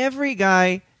probably every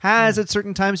guy has at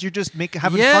certain times. You're just having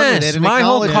fun with it. Yes, And my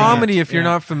whole acknowledging comedy, it. if you're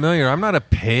not familiar, I'm not a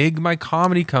pig. My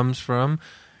comedy comes from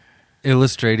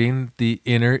illustrating the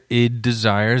inner id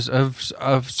desires of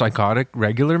psychotic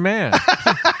regular man.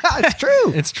 It's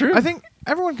true. It's true. I think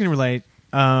everyone can relate.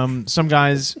 Some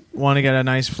guys want to get a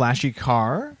nice flashy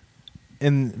car.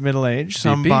 in middle age.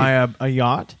 Some CP. buy a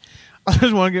yacht.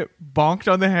 Others want to get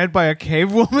bonked on the head by a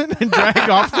cave woman and dragged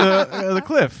off the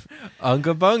cliff.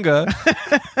 Unga bunga.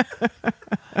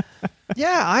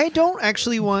 Yeah, I don't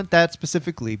actually want that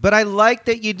specifically, but I like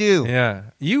that you do. Yeah,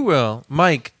 you will.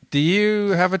 Mike, do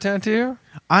you have a tattoo?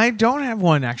 I don't have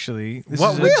one, actually. This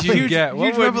What is would a you huge, get? What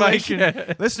huge would Mike revelation.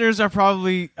 get? Listeners are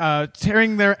probably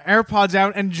tearing their AirPods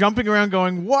out and jumping around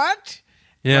going, what?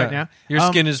 Yeah. Right now. Your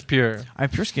skin is pure. I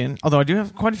have pure skin, although I do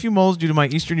have quite a few moles due to my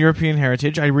Eastern European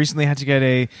heritage. I recently had to get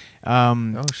a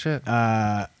Oh, shit.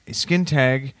 skin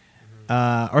tag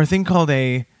or a thing called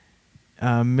a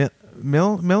Milna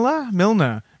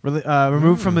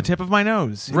removed from the tip of my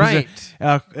nose. It was Right.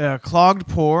 a clogged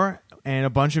pore and a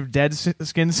bunch of dead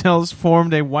skin cells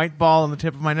formed a white ball on the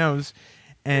tip of my nose.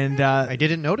 And I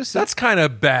didn't notice That's kind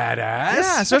of badass.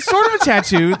 yeah, so it's sort of a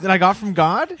tattoo that I got from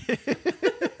God.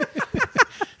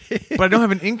 But I don't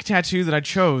have an ink tattoo that I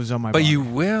chose on my body. But you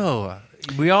will.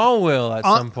 We all will at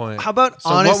some point. How about So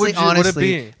honestly, what would it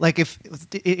honestly, be? like if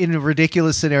in a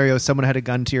ridiculous scenario, someone had a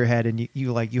gun to your head and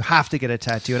you have to get a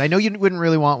tattoo, and I know you wouldn't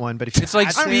really want one, but if you It's like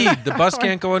had to- speed. The bus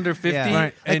can't go under 50, Yeah.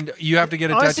 Right. and you have to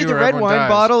get a honestly, tattoo the or red everyone wine dies.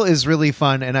 bottle is really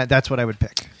fun, and that's what I would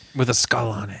pick. With a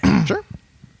skull on it. Sure.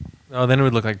 Oh, then it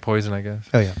would look like poison, I guess.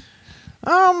 Oh yeah.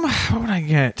 what would I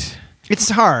get? It's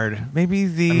hard. Maybe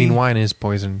the. I mean, wine is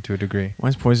poison to a degree.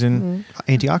 Wine's poison.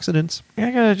 Antioxidants. Yeah,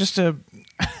 I got just a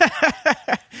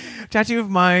tattoo of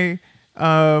my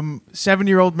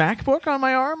 7-year-old MacBook on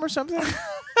my arm or something.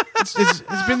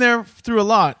 It's been there through a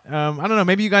lot. I don't know.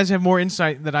 Maybe you guys have more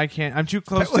insight that I can't. I'm too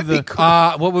close to the.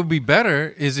 What would be better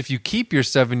is if you keep your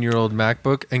 7-year-old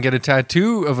MacBook and get a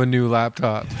tattoo of a new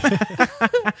laptop.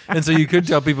 And so you could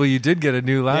tell people you did get a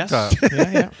new laptop.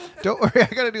 Yeah. Don't worry,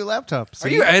 I got a new laptop. Are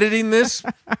See? you editing this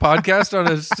podcast on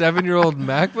a 7-year-old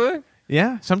MacBook?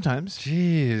 Yeah, sometimes.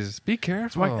 Jeez, be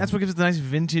careful. That's what gives it the nice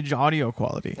vintage audio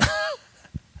quality.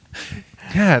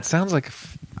 Yeah, it sounds like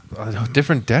a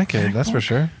different decade, that's for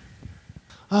sure.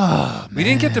 Oh, We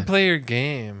didn't get to play your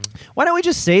game. Why don't we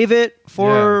just save it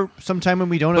for some time when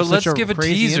we don't But have let's such a give a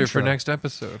crazy teaser intro? for next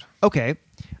episode. Okay.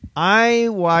 I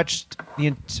watched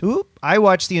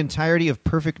the entirety of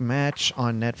Perfect Match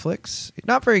on Netflix.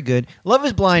 Not very good. Love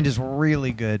is Blind is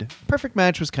really good. Perfect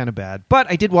Match was kind of bad, but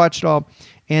I did watch it all.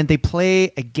 And they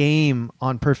play a game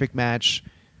on Perfect Match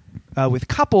with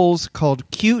couples called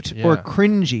Cute or Yeah.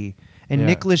 Cringy. And Yeah.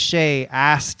 Nick Lachey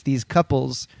asked these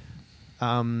couples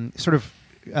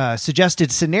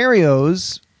suggested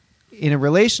scenarios in a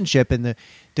relationship, and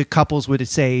the couples would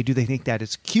say, do they think that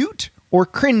is cute or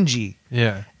cringy?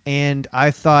 Yeah. And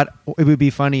I thought it would be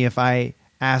funny if I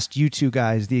asked you two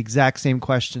guys the exact same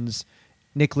questions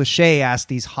Nick Lachey asked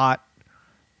these hot,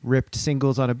 ripped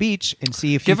singles on a beach, and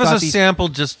see if Give you us thought a these... sample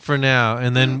just for now,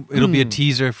 and then it'll be a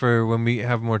teaser for when we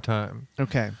have more time.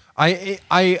 Okay.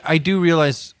 I do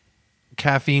realize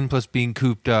caffeine plus being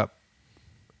cooped up.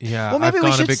 Yeah. Well, maybe I've we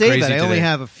gone a should bit say crazy that. I only today.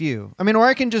 have a few. I mean, or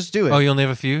I can just do it. Oh, you only have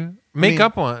a few? Make mean-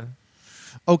 up one.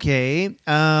 Okay.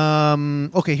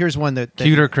 Okay, here's one that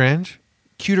Cute or cringe?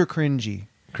 cute or cringy.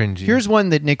 Cringy. Here's one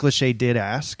that Nick Lachey did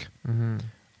ask. Mm-hmm.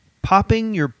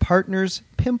 Popping your partner's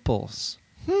pimples.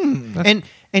 And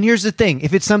here's the thing.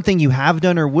 If it's something you have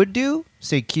done or would do,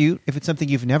 say cute. If it's something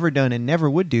you've never done and never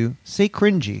would do, say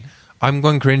cringy. I'm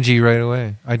going cringy right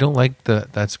away. I don't like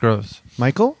that's gross.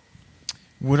 Michael,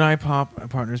 Would I pop a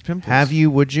partner's pimples? have you,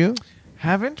 would you?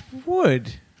 Haven't?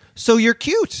 Would. So you're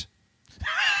cute.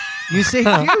 You say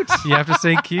cute. You have to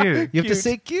say cute. You have to Cute.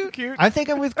 say cute. Cute. I think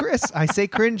I'm with Chris. I say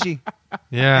cringy.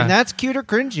 Yeah. And that's cute or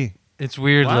cringy. It's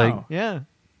weird. Wow. Like Yeah.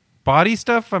 body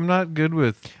stuff, I'm not good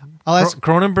with. I'll ask.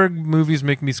 Cronenberg movies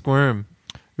make me squirm.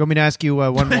 You want me to ask you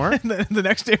one more? the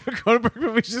next David Cronenberg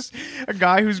movie is just a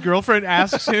guy whose girlfriend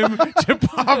asks him to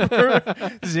pop her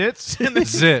zits. And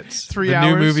it's Zits. 3 the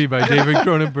hours. new movie by David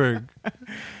Cronenberg. Do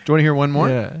you want to hear one more?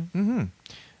 Yeah.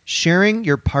 Sharing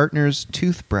your partner's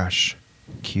toothbrush.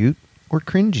 Cute or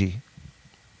cringy?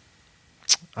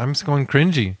 I'm just going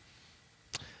cringy.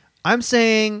 I'm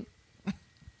saying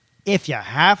if you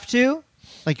have to,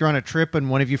 like you're on a trip and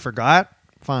one of you forgot,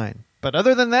 fine. But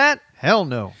other than that, hell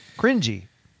no. Cringy.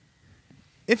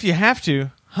 If you have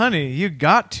to, honey, you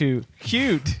got to.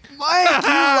 Cute. Why do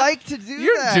you like to do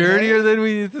You're that? dirtier eh? than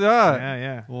we thought.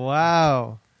 Yeah.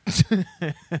 Wow.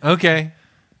 Okay.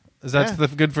 Is that Yeah.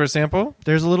 good for a sample?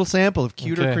 There's a little sample of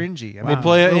cute or Okay. cringy. I We'll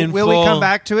play it in will we full. come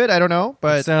back to it? I don't know.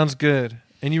 But Sounds good.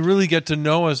 And you really get to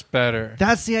know us better.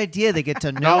 that's the idea. They get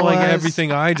to know Not like us.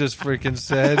 everything I just freaking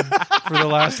said for the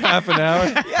last half an hour.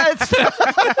 Yeah, it's...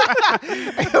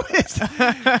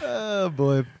 oh,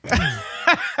 boy.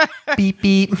 beep,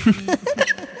 beep.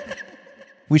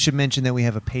 We should mention that we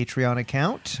have a Patreon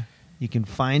account. You can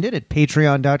find it at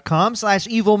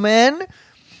patreon.com/evilmen.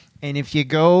 And if you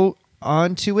go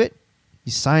onto it,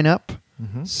 you sign up,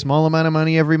 small amount of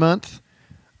money every month.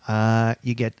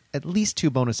 You get at least 2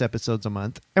 bonus episodes a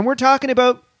month. And we're talking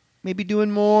about maybe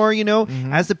doing more,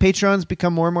 as the Patreons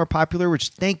become more and more popular, which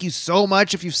thank you so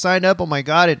much if you've signed up. Oh my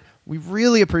God, we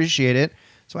really appreciate it.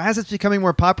 So as it's becoming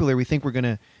more popular, we think we're going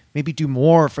to maybe do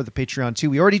more for the Patreon too.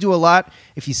 We already do a lot.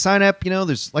 If you sign up,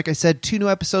 there's, like I said, 2 new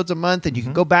episodes a month, and you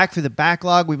can go back through the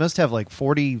backlog. We must have like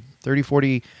 40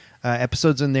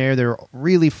 episodes in there. They're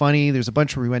really funny. There's a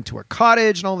bunch where we went to our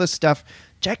cottage and all this stuff.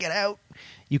 Check it out.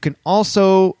 You can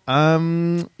also,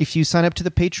 if you sign up to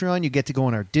the Patreon, you get to go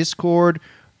on our Discord.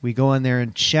 We go on there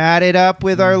and chat it up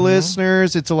with our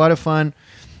listeners. It's a lot of fun.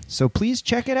 So please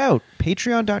check it out.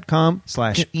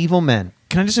 Patreon.com/evilmen.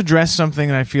 Can I just address something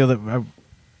that I feel that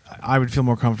I would feel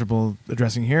more comfortable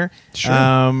addressing here? Sure.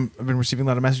 I've been receiving a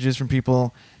lot of messages from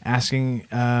people asking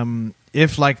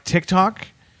if, like TikTok,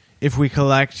 if we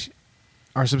collect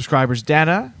our subscribers'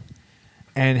 data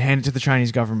and hand it to the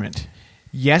Chinese government.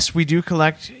 Yes, we do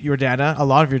collect your data, a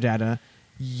lot of your data.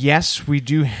 Yes, we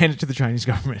do hand it to the Chinese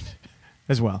government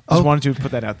as well. Just wanted to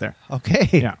put that out there. Okay.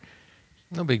 Yeah.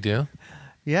 No big deal.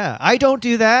 Yeah, I don't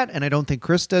do that, and I don't think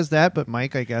Chris does that. But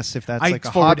Mike, I guess if that's like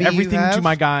a forward hobby everything you have, to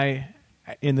my guy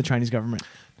in the Chinese government.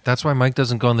 That's why Mike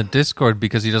doesn't go on the Discord,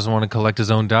 because he doesn't want to collect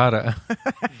his own data.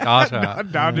 Data.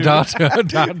 Do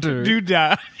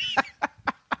that.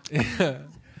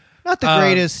 not the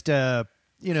greatest, as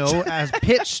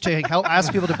pitch to help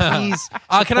ask people to please.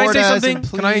 Can I say support us something? and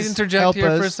Can I please interject help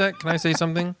here for a us. sec? Can I say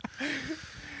something?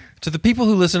 To the people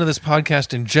who listen to this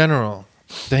podcast in general,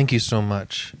 thank you so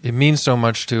much. It means so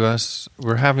much to us.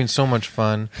 We're having so much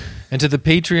fun. And to the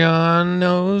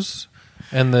Patreonos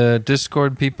and the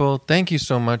Discord people, thank you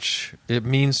so much. It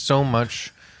means so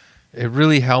much. It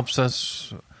really helps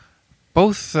us.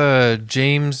 Both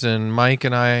James and Mike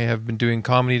and I have been doing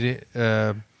comedy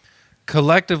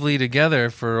collectively together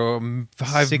for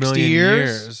 5 60 million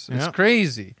years. Yeah. It's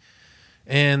crazy.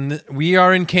 And we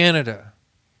are in Canada.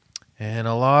 And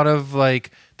a lot of like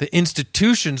the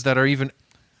institutions that are even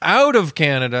out of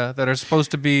Canada that are supposed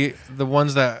to be the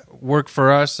ones that work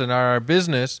for us and are our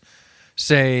business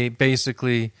say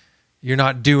basically you're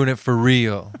not doing it for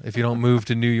real if you don't move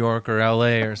to New York or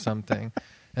LA or something.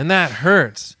 And that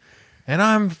hurts. And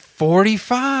I'm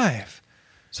 45.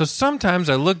 So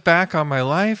sometimes I look back on my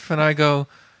life and I go,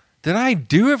 did I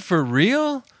do it for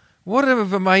real? What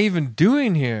am I even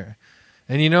doing here?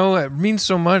 And it means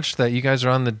so much that you guys are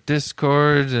on the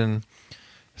Discord, and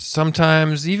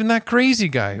sometimes even that crazy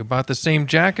guy who bought the same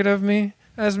jacket as me,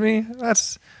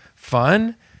 that's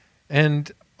fun. And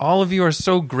all of you are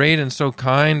so great and so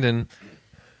kind, and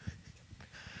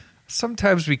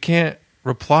sometimes we can't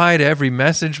reply to every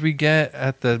message we get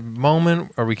at the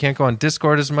moment, or we can't go on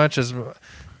Discord as much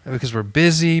because we're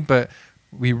busy, but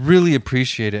we really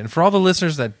appreciate it. And for all the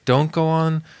listeners that don't go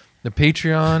on the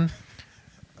Patreon,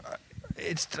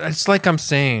 it's like I'm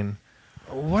saying,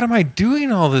 what am I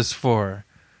doing all this for?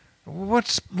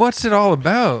 What's it all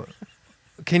about?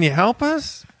 Can you help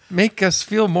us? Make us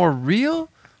feel more real?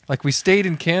 Like we stayed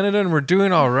in Canada and we're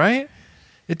doing all right?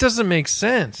 It doesn't make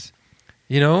sense.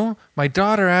 My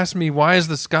daughter asked me, why is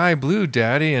the sky blue,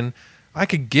 Daddy? And I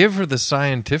could give her the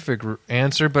scientific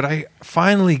answer, but I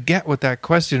finally get what that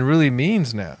question really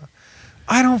means now.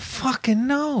 I don't fucking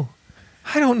know.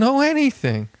 I don't know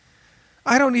anything.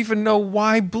 I don't even know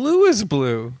why blue is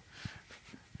blue.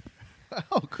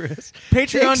 Oh, Chris.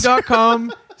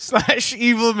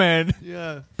 Patreon.com/evilmen.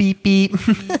 Yeah. Beep beep.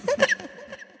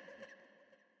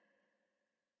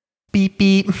 Beep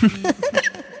beep.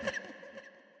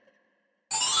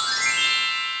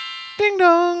 Ding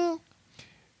dong.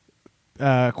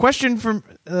 Question from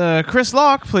Chris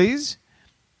Locke, please.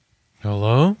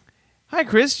 Hello? Hi,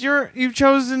 Chris. You've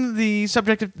chosen the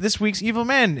subject of this week's Evil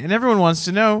Men, and everyone wants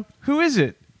to know, who is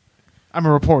it? I'm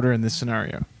a reporter in this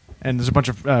scenario, and there's a bunch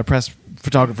of press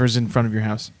photographers in front of your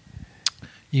house.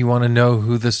 You want to know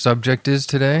who the subject is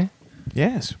today?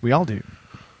 Yes, we all do.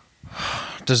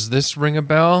 Does this ring a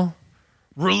bell?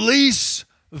 Release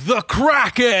the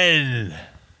Kraken!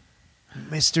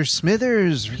 Mr.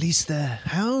 Smithers, release the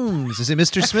hounds. Is it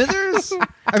Mr. Smithers?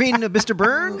 I mean, Mr.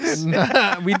 Burns?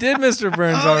 We did Mr.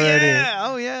 Burns already.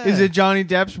 Oh, yeah. Is it Johnny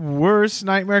Depp's worst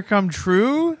nightmare come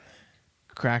true?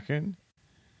 Kraken.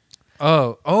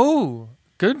 Oh,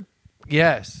 good.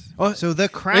 Yes. Oh, so the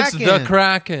Kraken. It's the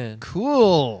Kraken.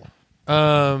 Cool.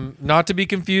 Not to be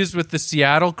confused with the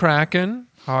Seattle Kraken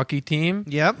hockey team.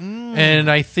 Yep.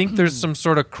 And I think there's some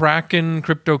sort of Kraken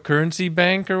cryptocurrency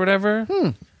bank or whatever.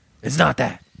 It's not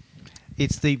that.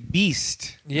 It's the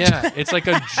beast. Yeah, it's like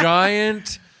a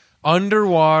giant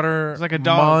underwater It's like a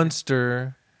dog.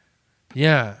 monster.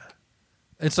 Yeah.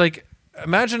 It's like,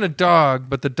 imagine a dog,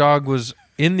 but the dog was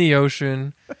in the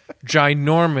ocean,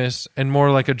 ginormous, and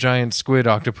more like a giant squid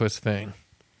octopus thing.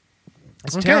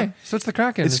 It's Okay, so it's the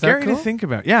Kraken. It's Is that scary cool? to think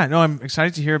about. Yeah, no, I'm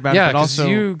excited to hear about it. Yeah, But because also,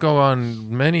 you go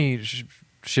on many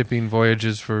shipping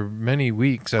voyages for many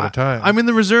weeks at a time. I'm in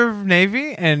the Reserve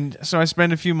Navy, and so I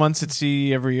spend a few months at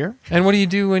sea every year. And what do you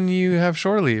do when you have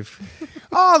shore leave?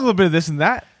 Oh, a little bit of this and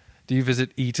that. Do you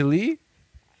visit Italy?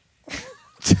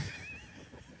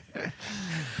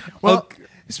 Well,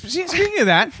 speaking of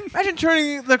that, imagine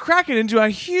turning the Kraken into a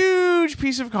huge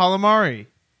piece of calamari.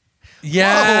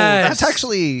 Yeah, that's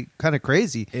actually kind of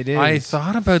crazy. It is. I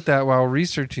thought about that while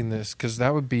researching this because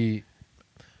that would be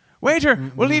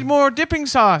Waiter, we'll need more dipping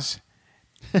sauce.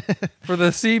 for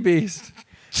the sea beast.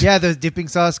 Yeah, the dipping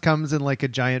sauce comes in like a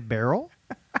giant barrel.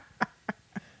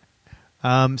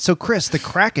 So Chris, the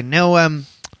Kraken. Now,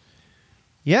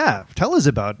 yeah, tell us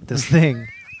about this thing.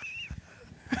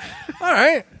 All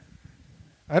right.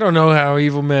 I don't know how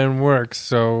Evil Man works,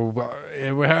 so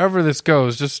however this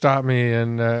goes, just stop me.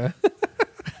 And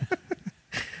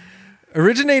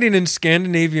originating in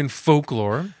Scandinavian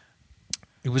folklore,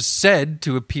 it was said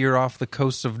to appear off the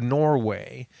coasts of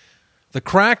Norway. The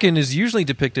Kraken is usually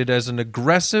depicted as an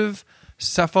aggressive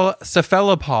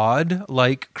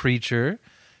cephalopod-like creature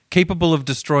capable of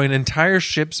destroying entire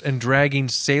ships and dragging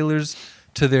sailors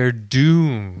to their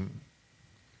doom.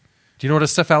 Do you know what a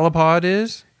cephalopod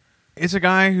is? It's a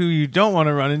guy who you don't want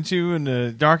to run into in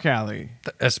a dark alley.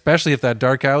 Especially if that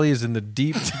dark alley is in the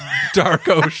deep, dark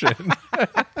ocean.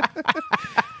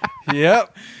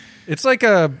 Yep. It's like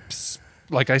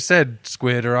I said,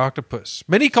 squid or octopus.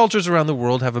 Many cultures around the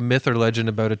world have a myth or legend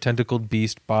about a tentacled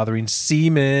beast bothering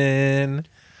seamen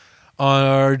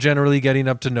or generally getting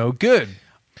up to no good.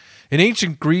 In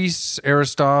ancient Greece,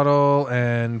 Aristotle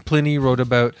and Pliny wrote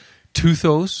about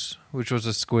Teuthos, which was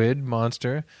a squid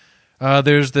monster.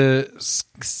 There's the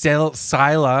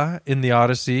Scylla in the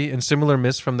Odyssey, and similar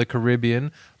myths from the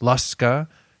Caribbean, Lusca,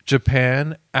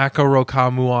 Japan,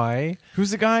 Akarokamuai,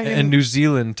 Who's the guy? and New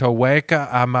Zealand, Taweka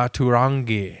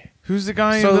Amaturangi. Who's the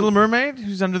guy So- in Little Mermaid?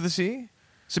 Who's under the sea?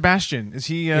 Sebastian. Is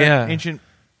he Yeah. ancient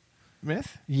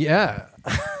myth? Yeah.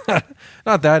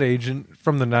 Not that ancient,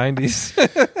 from the 90s.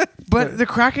 But the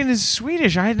Kraken is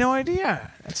Swedish. I had no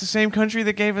idea. It's the same country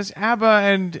that gave us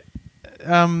ABBA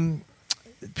and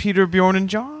Peter, Bjorn, and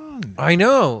John. I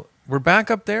know. We're back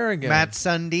up there again. Matt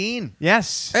Sundin.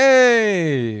 Yes.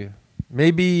 Hey!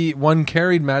 Maybe one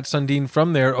carried Matt Sundin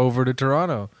from there over to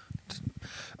Toronto.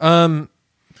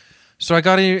 So I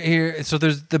got here. So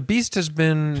there's the beast has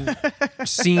been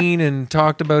seen and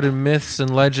talked about in myths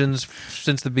and legends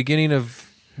since the beginning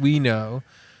of we know.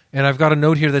 And I've got a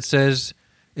note here that says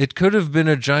it could have been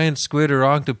a giant squid or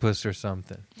octopus or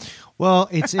something. Well,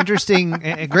 it's interesting.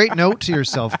 A great note to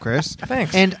yourself, Chris.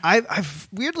 Thanks. And I've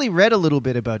weirdly read a little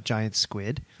bit about giant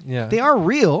squid. Yeah. They are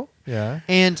real. Yeah.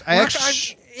 And I Well,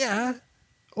 actually... yeah.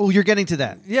 Oh, you're getting to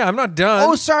that. Yeah, I'm not done.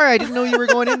 Oh, sorry. I didn't know you were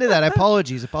going into that.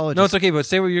 Apologies. No, it's okay, but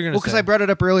say what you're going to Well, say. because I brought it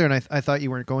up earlier and I thought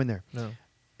you weren't going there. No.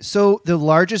 So the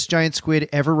largest giant squid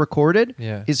ever recorded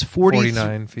Yeah. is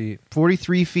 49 feet.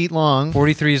 43 feet long.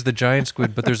 43 is the giant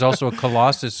squid, but there's also a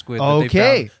colossus squid that they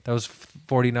Okay. found that was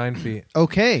 49 feet.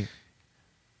 Okay.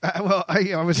 Well,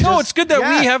 I was No, just- it's good that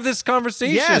yeah. we have this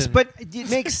conversation. Yes, but it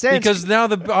makes sense. because now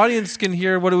the audience can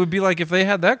hear what it would be like if they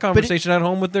had that conversation at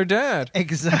home with their dad.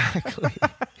 Exactly.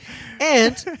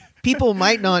 And people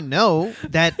might not know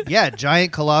that,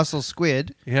 giant colossal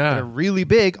squid Yeah. that are really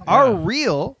big are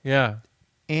real, Yeah.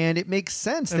 and it makes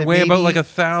sense And that weigh maybe, about like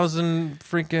 1,000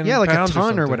 freaking like a pounds ton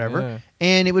or something. whatever. Yeah.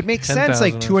 And it would make sense 10,000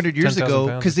 like or 200 years 10,000 ago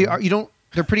pounds because or something.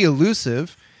 they're pretty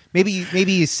elusive.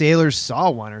 Maybe sailors saw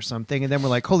one or something, and then we're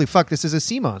like, "Holy fuck, this is a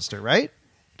sea monster!" Right?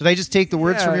 Did I just take the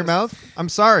words from your Yes. mouth? I'm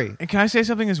sorry. And can I say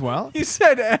something as well? You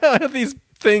said these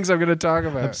things I'm going to talk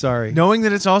about. I'm sorry. Knowing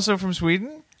that it's also from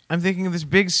Sweden, I'm thinking of this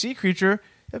big sea creature,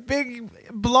 a big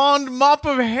blonde mop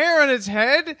of hair on its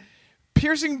head,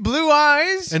 piercing blue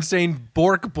eyes. And saying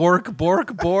bork, bork,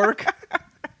 bork, bork.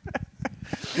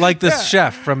 Like the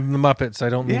chef from the Muppets. I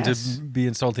don't mean Yes. to be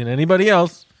insulting anybody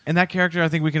else. And that character, I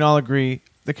think we can all agree,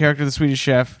 the character of the Swedish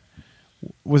chef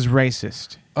was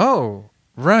racist. Oh,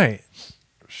 right.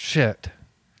 Shit.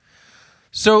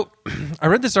 So, I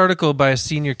read this article by a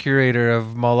senior curator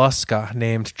of mollusca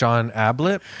named John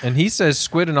Ablett, and he says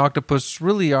squid and octopus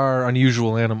really are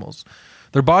unusual animals.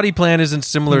 Their body plan isn't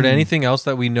similar to anything else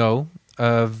that we know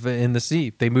of in the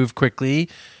sea. They move quickly,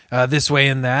 this way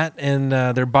and that, and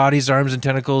their bodies, arms, and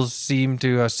tentacles seem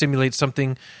to simulate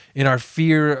something in our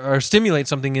fear, or stimulate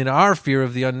something in our fear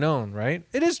of the unknown. Right?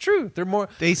 It is true. They're more.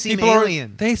 They seem people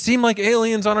alien. They seem like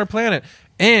aliens on our planet.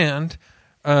 And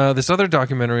this other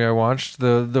documentary I watched,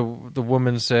 the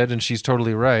woman said, and she's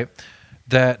totally right,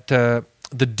 that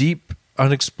the deep,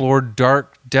 unexplored,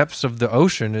 dark depths of the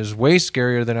ocean is way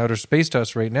scarier than outer space to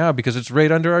us right now because it's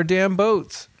right under our damn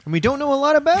boats. And we don't know a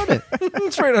lot about it.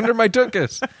 It's right under my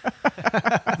tuchus.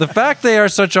 The fact they are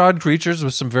such odd creatures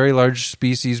with some very large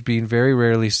species being very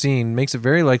rarely seen makes it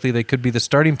very likely they could be the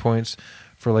starting points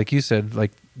for, like you said,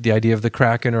 like the idea of the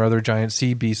Kraken or other giant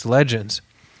sea beast legends.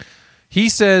 He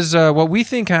says, what we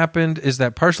think happened is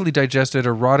that partially digested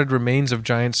or rotted remains of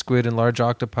giant squid and large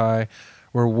octopi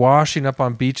were washing up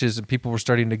on beaches and people were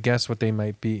starting to guess what they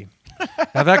might be.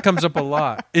 Now, that comes up a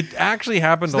lot. It actually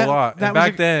happened a lot. And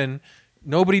back then,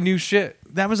 nobody knew shit.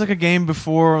 That was like a game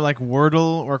before like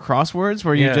Wordle or crosswords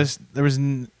where you just, there was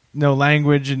no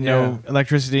language and no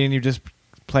electricity and you just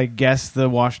play guess the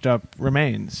washed up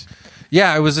remains.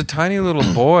 Yeah, it was a tiny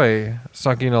little boy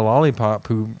sucking a lollipop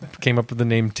who came up with the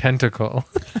name Tentacle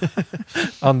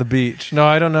on the beach. No,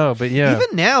 I don't know, but yeah.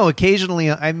 Even now,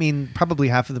 occasionally, I mean, probably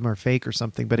half of them are fake or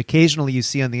something, but occasionally you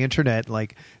see on the internet,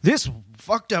 like, this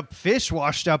fucked up fish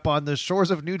washed up on the shores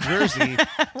of New Jersey.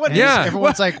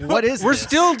 Everyone's like, what is We're this?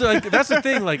 still, like, that's the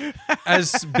thing, like,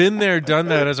 as been there, done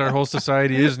that as our whole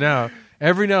society is now.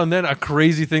 Every now and then, a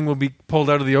crazy thing will be pulled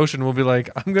out of the ocean. We'll be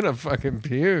like, "I'm gonna fucking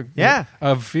puke." Yeah,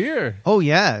 of fear. Oh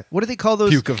yeah, what do they call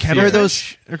those? Puke of fear.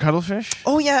 Those or cuttlefish?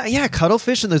 Oh yeah,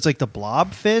 cuttlefish, and there's like the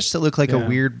blob fish that look like a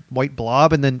weird white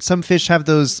blob, and then some fish have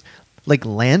those like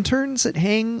lanterns that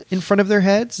hang in front of their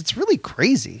heads. It's really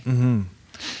crazy. Mm-hmm.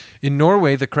 In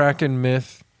Norway, the Kraken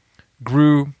myth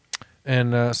grew,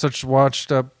 and such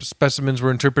washed up specimens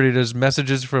were interpreted as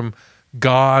messages from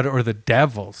God or the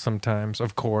devil sometimes,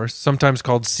 of course, sometimes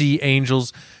called sea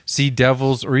angels, sea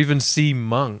devils, or even sea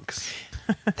monks.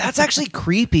 That's actually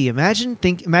creepy.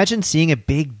 Imagine seeing a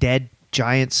big dead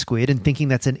giant squid and thinking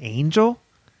that's an angel.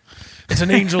 It's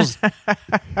an angel's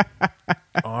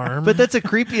arm. But that's a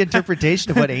creepy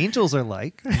interpretation of what angels are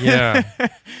like. Yeah.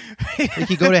 Like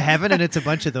you go to heaven and it's a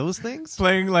bunch of those things.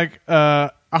 Playing like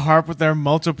a harp with their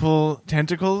multiple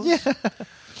tentacles. Yeah.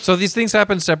 So these things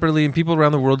happened separately, and people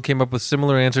around the world came up with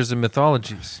similar answers in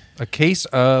mythologies. A case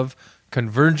of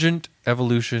convergent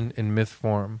evolution in myth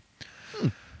form.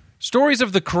 Stories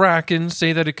of the Kraken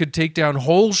say that it could take down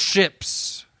whole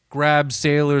ships, grab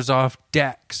sailors off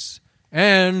decks,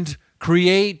 and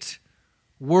create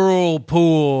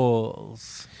whirlpools.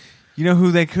 You know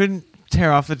who they couldn't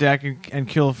tear off the deck and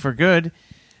kill for good?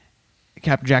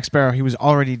 Captain Jack Sparrow. He was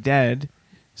already dead.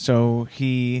 So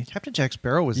Captain Jack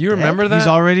Sparrow was You dead? remember that? He's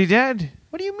already dead.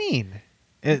 What do you mean?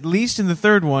 At least in the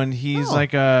third one, he's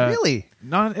like a... Really?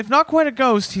 If not quite a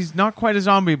ghost, he's not quite a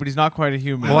zombie, but he's not quite a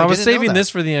human. Well, I I was didn't know saving that. this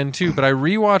for the end too, but I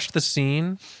rewatched the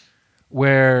scene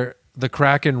where the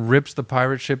Kraken rips the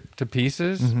pirate ship to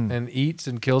pieces and eats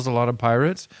and kills a lot of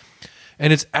pirates.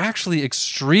 And it's actually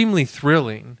extremely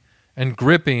thrilling and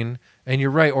gripping. And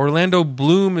you're right, Orlando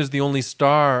Bloom is the only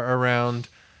star around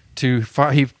to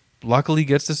fight. He luckily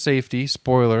gets to safety.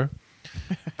 Spoiler.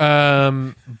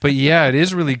 But yeah, it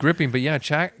is really gripping. But yeah,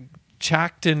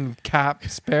 Chackton Cap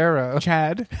Sparrow.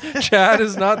 Chad Chad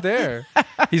is not there.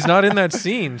 He's not in that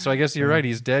scene. So I guess you're right.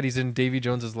 He's dead. He's in Davy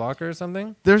Jones's locker or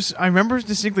something. I remember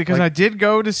distinctly because I did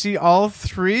go to see all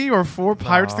 3 or 4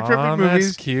 Pirates of the Caribbean movies.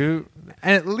 That's cute.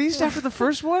 And at least after the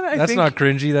first one, I That's think... not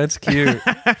cringy. That's cute.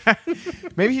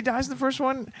 Maybe he dies in the first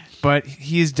one, but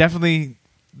he is definitely...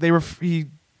 He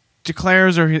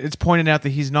declares, or it's pointed out that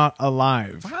he's not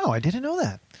alive. Wow, I didn't know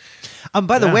that.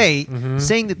 By the way,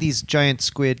 saying that these giant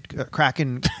squid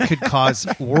Kraken could cause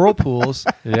whirlpools,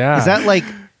 Yeah. is that like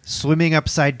swimming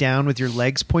upside down with your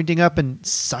legs pointing up and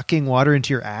sucking water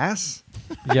into your ass?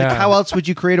 Yeah. Like, how else would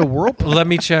you create a whirlpool? Let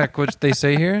me check what they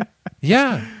say here.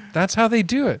 Yeah, that's how they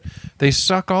do it. They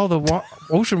suck all the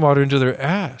ocean water into their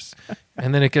ass,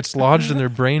 and then it gets lodged in their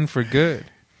brain for good.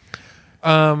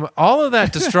 All of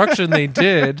that destruction they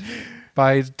did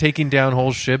by taking down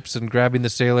whole ships and grabbing the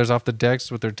sailors off the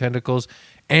decks with their tentacles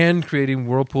and creating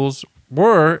whirlpools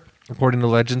were, according to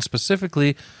legend,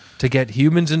 specifically to get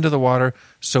humans into the water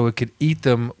so it could eat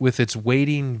them with its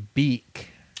waiting beak.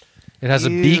 It has a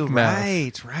beak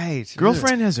mouth. Right.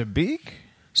 Girlfriend has a beak?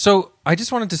 So I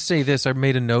just wanted to say this. I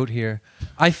made a note here.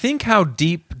 I think how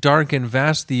deep, dark, and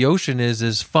vast the ocean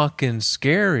is fucking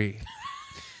scary.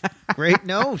 Great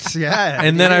notes. Yeah.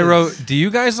 And then I wrote, do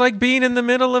you guys like being in the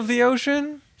middle of the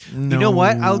ocean? No. You know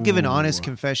what? I'll give an honest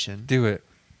confession. Do it.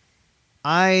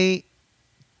 I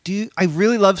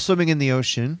really love swimming in the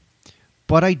ocean,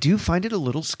 but I do find it a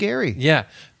little scary. Yeah.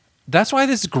 That's why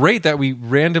this is great that we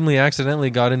randomly accidentally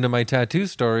got into my tattoo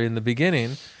story in the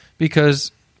beginning,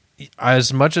 because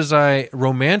as much as I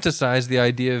romanticize the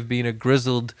idea of being a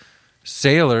grizzled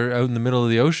sailor out in the middle of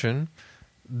the ocean,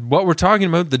 what we're talking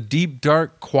about, the deep,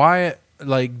 dark, quiet,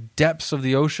 like depths of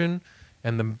the ocean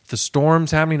and the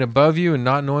storms happening above you and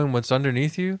not knowing what's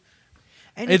underneath you,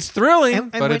 And it's thrilling,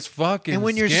 and but when- it's fucking and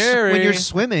when scary. when you're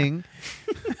swimming,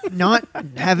 not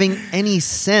having any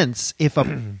sense if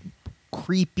a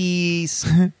creepy,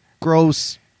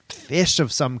 gross fish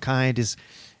of some kind is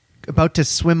about to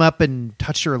swim up and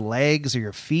touch your legs or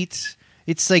your feet.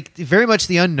 It's like very much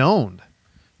the unknown.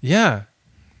 Yeah.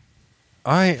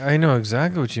 I know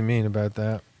exactly what you mean about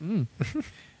that.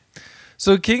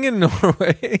 So King in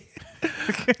Norway,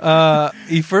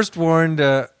 he first warned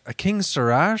a King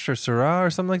Siraj or Sirah or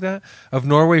something like that of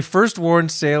Norway first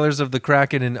warned sailors of the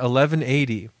Kraken in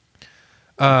 1180.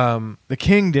 The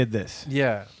king did this.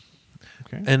 Yeah.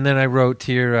 Okay. And then I wrote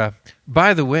here,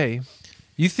 by the way,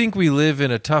 you think we live in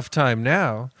a tough time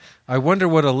now. I wonder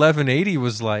what 1180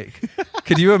 was like.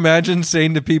 Could you imagine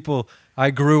saying to people, I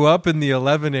grew up in the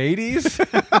 1180s?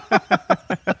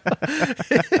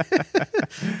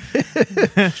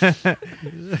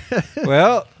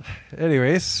 Well,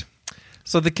 anyways.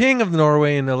 So the king of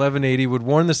Norway in 1180 would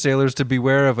warn the sailors to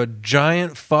beware of a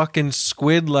giant fucking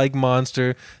squid-like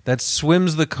monster that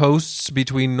swims the coasts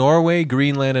between Norway,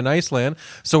 Greenland, and Iceland.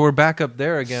 So we're back up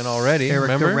there again already. Eric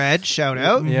remember? the Red, shout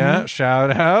out. Yeah,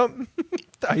 shout out.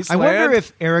 Iceland. I wonder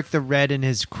if Eric the Red and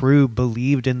his crew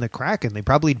believed in the Kraken. They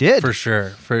probably did. For sure,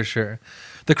 for sure.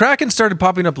 The Kraken started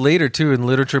popping up later, too, in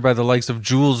literature by the likes of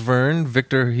Jules Verne,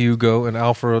 Victor Hugo, and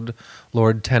Alfred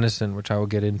Lord Tennyson, which I will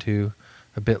get into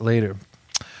a bit later.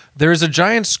 There is a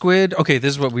giant squid. Okay, this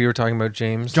is what we were talking about,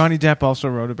 James. Johnny Depp also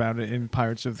wrote about it in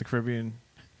Pirates of the Caribbean.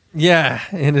 Yeah,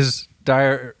 in his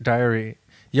diary.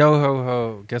 Yo ho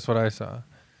ho, guess what I saw?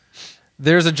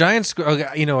 There's a giant squid. Okay,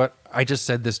 you know what? I just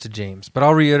said this to James, but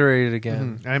I'll reiterate it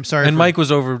again. I'm sorry. And Mike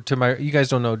was over to my... You guys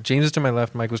don't know. James is to my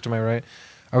left. Mike was to my right.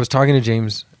 I was talking to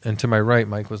James, and to my right,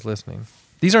 Mike was listening.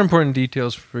 These are important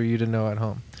details for you to know at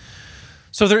home.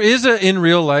 So there is, in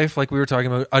real life, like we were talking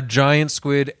about, a giant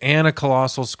squid and a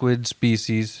colossal squid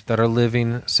species that are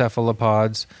living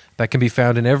cephalopods that can be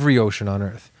found in every ocean on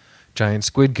Earth. Giant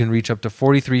squid can reach up to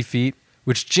 43 feet,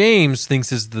 which James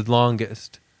thinks is the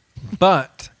longest.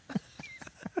 But...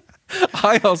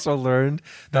 I also learned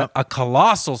that a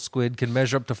colossal squid can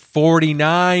measure up to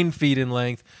 49 feet in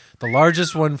length. The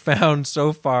largest one found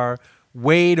so far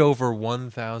weighed over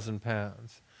 1,000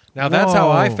 pounds. Now, that's how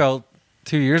I felt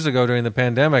 2 years ago during the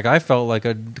pandemic. I felt like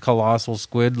a colossal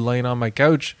squid laying on my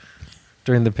couch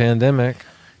during the pandemic.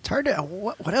 It's hard to...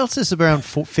 What else is around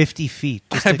 50 feet?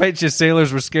 I bet you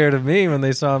sailors were scared of me when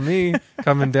they saw me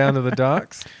coming down to the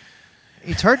docks.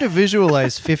 It's hard to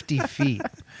visualize 50 feet.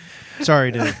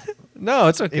 Sorry to... No,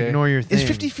 it's okay. Ignore your thing. Is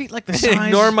 50 feet like the size...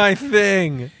 Ignore my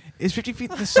thing. Is 50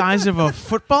 feet the size of a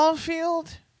football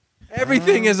field?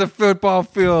 Everything is a football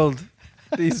field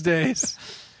these days.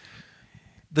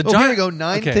 The Here we go.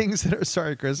 Nine things that are...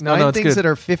 Sorry, Chris. No, Nine it's things good. that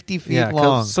are 50 feet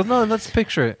long. So let's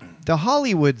picture it. The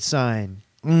Hollywood sign.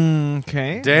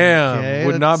 Okay. Damn, Okay,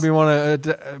 would not want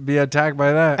to be attacked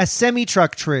by that. A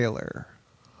semi-truck trailer.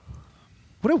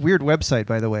 What a weird website,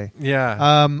 by the way.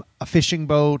 Yeah. A fishing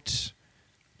boat.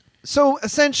 So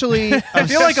essentially, I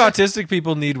feel like autistic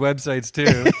people need websites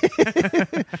too.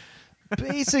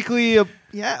 basically, We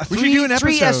should do an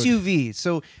three episode. SUVs.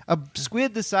 So a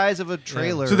squid the size of a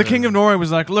trailer. So the king of Norway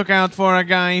was like, look out for a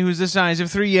guy who's the size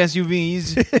of 3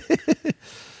 SUVs.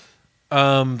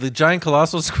 The giant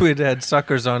colossal squid had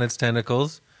suckers on its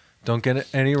tentacles. Don't get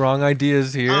any wrong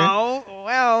ideas here. Oh,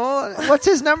 well, what's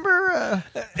his number?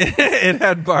 It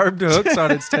had barbed hooks on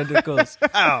its tentacles.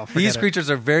 Oh, These creatures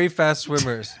are very fast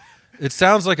swimmers. It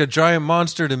sounds like a giant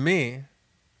monster to me.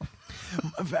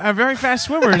 Very fast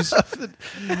swimmers. I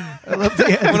love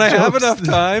the When I have enough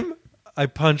time, I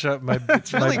punch up my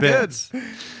really bits.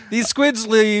 These squids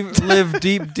live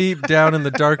deep down in the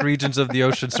dark regions of the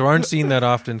ocean, so aren't seen that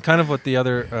often. Kind of what the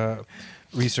other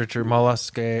researcher,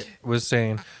 Mollusk, was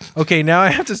saying. Okay, now I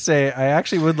have to say, I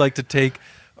actually would like to take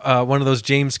one of those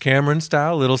James Cameron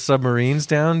style little submarines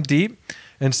down deep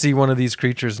and see one of these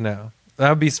creatures now. That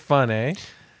would be fun, eh?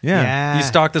 Yeah. You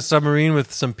stock the submarine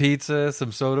with some pizza,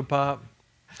 some soda pop,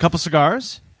 Couple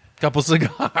cigars. couple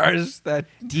cigars. That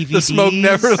the DVDs. smoke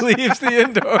never leaves the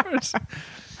indoors.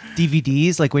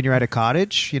 DVDs, like when you're at a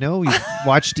cottage, we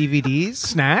watch DVDs.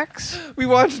 Snacks. We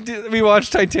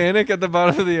watched Titanic at the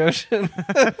bottom of the ocean.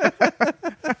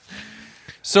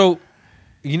 So,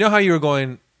 you know how you were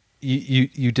going,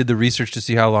 you did the research to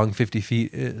see how long 50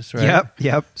 feet is, right?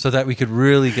 Yep. So that we could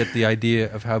really get the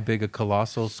idea of how big a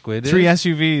colossal squid is. 3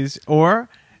 SUVs or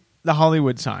the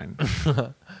Hollywood sign.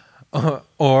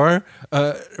 Or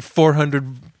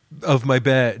 400 of my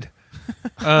bed.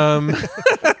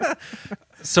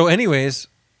 So anyways,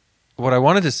 what I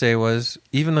wanted to say was,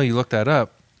 even though you looked that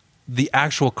up, the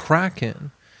actual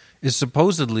Kraken is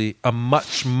supposedly a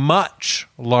much, much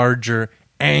larger,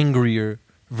 angrier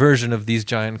version of these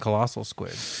giant colossal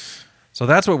squids. So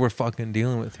that's what we're fucking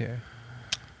dealing with here.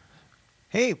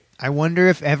 Hey, I wonder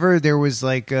if ever there was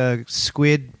like a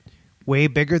squid way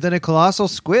bigger than a colossal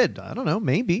squid. I don't know,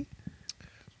 maybe.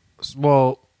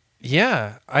 Well,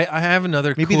 yeah. I have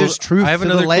another maybe there's truth I have to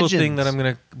the another cool legends. thing that I'm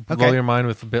going to blow your mind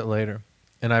with a bit later.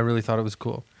 And I really thought it was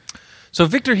cool. So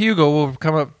Victor Hugo, we'll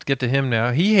come up to get to him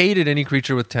now. He hated any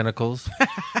creature with tentacles.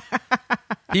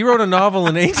 He wrote a novel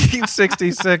in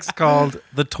 1866 called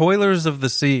The Toilers of the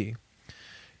Sea,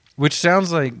 which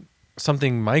sounds like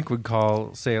something Mike would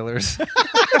call sailors.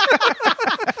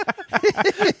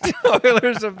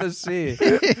 Toilers of the Sea.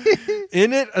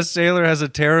 In it, a sailor has a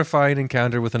terrifying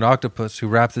encounter with an octopus who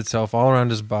wraps itself all around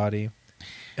his body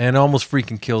and almost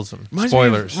freaking kills him.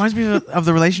 Spoilers. Reminds me of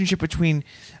the relationship between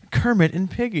Kermit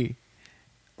and Piggy.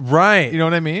 Right. You know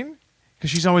what I mean? Because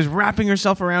she's always wrapping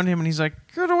herself around him, and he's like,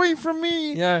 "Get away from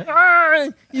me!" Yeah. Ah,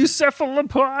 you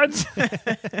cephalopods,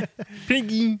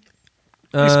 Piggy.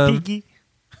 Piggy.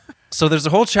 So there's a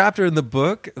whole chapter in the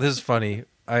book. This is funny.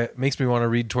 It makes me want to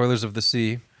read Toilers of the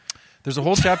Sea. There's a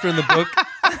whole chapter in the book.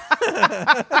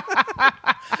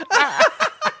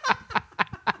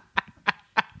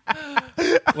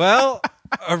 Well,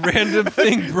 a random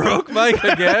thing broke Mike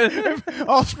again.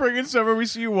 All spring and summer, we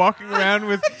see you walking around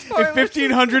with a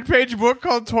 1,500-page book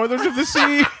called Toilers of the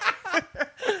Sea.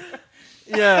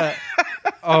 Yeah.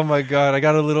 Oh my God. I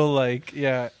got a little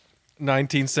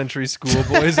 19th century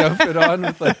schoolboy's outfit on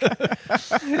with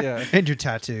yeah. And your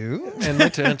tattoo. And the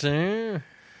tattoo.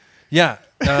 Yeah.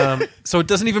 So it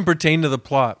doesn't even pertain to the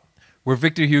plot, where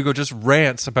Victor Hugo just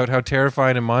rants about how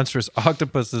terrifying and monstrous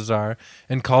octopuses are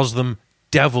and calls them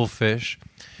devilfish.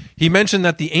 He mentioned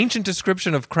that the ancient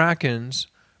description of krakens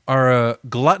are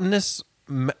glutinous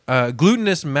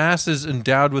masses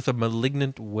endowed with a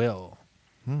malignant will.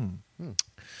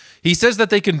 He says that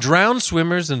they can drown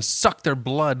swimmers and suck their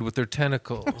blood with their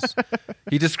tentacles.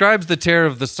 He describes the terror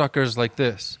of the suckers like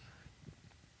this.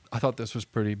 I thought this was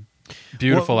pretty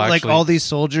beautiful, Well, actually. like all these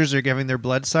soldiers are getting their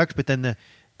blood sucked, but then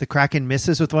the Kraken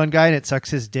misses with one guy and it sucks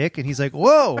his dick, and he's like,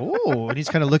 "Whoa!" Ooh, and he's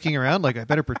kind of looking around like, "I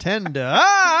better pretend."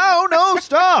 Oh no!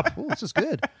 Stop! Ooh, this is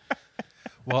good.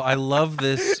 Well, I love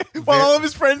this. While all of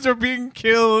his friends are being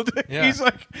killed, Yeah. he's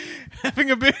like having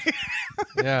a big...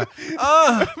 Yeah.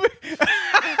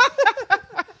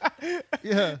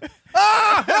 Yeah.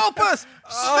 Help us!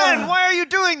 Sven, why are you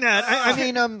doing that? I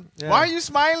mean, Yeah. Why are you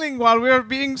smiling while we're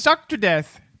being sucked to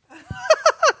death?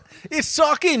 It's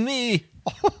sucking me.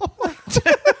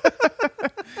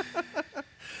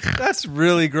 That's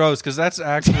really gross, because that's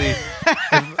actually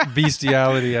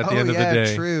bestiality at the end of the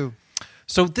day. True.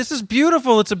 So this is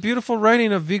beautiful. It's a beautiful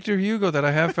writing of Victor Hugo that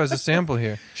I have as a sample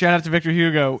here. Shout out to Victor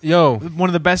Hugo. Yo. One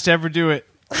of the best to ever do it.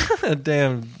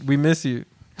 Damn, we miss you.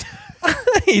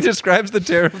 He describes the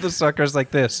terror of the suckers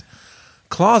like this.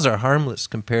 Claws are harmless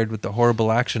compared with the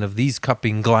horrible action of these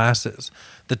cupping glasses.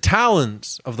 The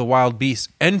talons of the wild beasts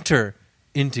enter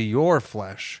into your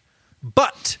flesh.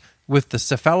 But with the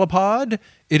cephalopod,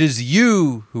 it is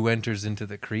you who enters into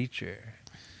the creature.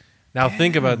 Now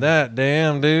think about that.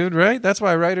 Damn, dude, right? That's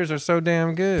why writers are so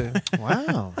damn good.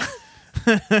 Wow.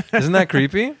 Isn't that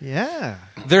creepy? Yeah.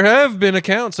 There have been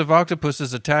accounts of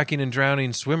octopuses attacking and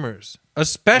drowning swimmers,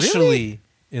 especially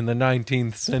in the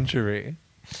 19th century.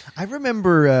 I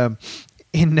remember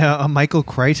in a Michael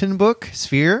Crichton book,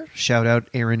 Sphere, shout out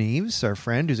Aaron Eves, our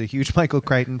friend, who's a huge Michael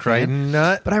Crichton fan. Crichton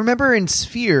nut. But I remember in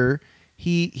Sphere,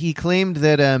 he claimed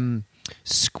that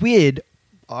squid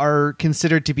are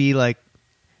considered to be like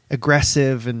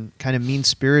aggressive and kind of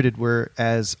mean-spirited,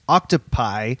 whereas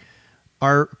octopi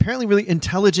are apparently really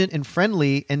intelligent and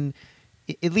friendly. And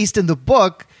at least in the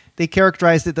book, they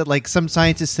characterized it that like some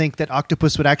scientists think that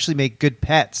octopus would actually make good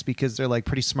pets because they're like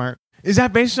pretty smart. Is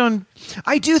that based on...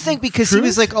 I do think because Truth? he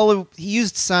was like he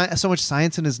used so much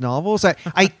science in his novels.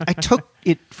 I took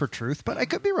it for truth, but I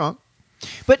could be wrong.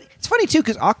 But it's funny too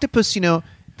because octopus,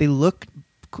 they look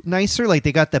nicer, like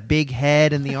they got the big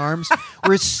head and the arms.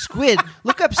 Whereas squid,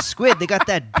 look up squid, they got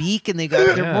that beak and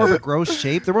they're more of a gross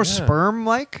shape. They're more sperm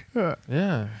like.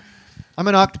 Yeah. I'm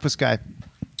an octopus guy.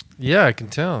 Yeah, I can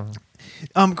tell.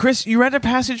 Chris, you read a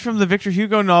passage from the Victor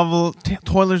Hugo novel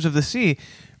Toilers of the Sea,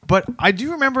 But I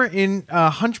do remember in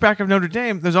Hunchback of Notre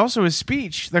Dame, there's also a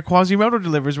speech that Quasimodo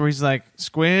delivers where he's like,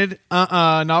 "Squid,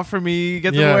 not for me.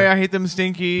 Get them away. I hate them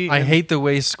stinky. I hate the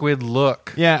way squid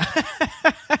look." Yeah.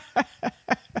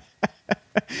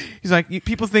 He's like,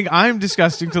 people think I'm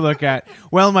disgusting to look at.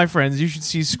 Well, my friends, you should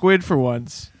see squid for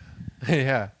once.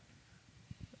 Yeah.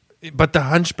 But the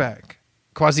hunchback,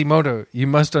 Quasimodo, you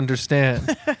must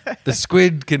understand. The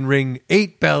squid can ring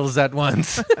 8 bells at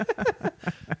once.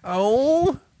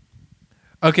 Oh.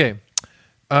 Okay.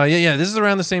 Yeah. This is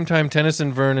around the same time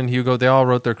Tennyson, Verne, and Hugo, they all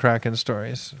wrote their Kraken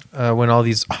stories when all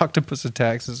these octopus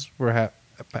attacks were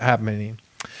happening.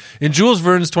 In Jules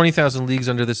Verne's 20,000 Leagues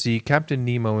Under the Sea, Captain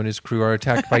Nemo and his crew are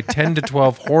attacked by 10 to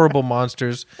 12 horrible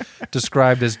monsters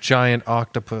described as giant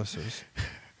octopuses.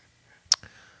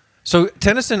 So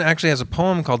Tennyson actually has a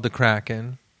poem called The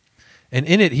Kraken, and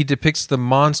in it he depicts the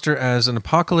monster as an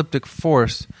apocalyptic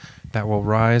force that will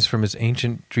rise from his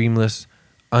ancient, dreamless,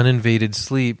 uninvaded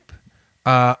sleep.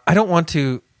 I don't want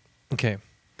to... Okay.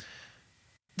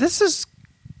 This is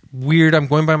weird. I'm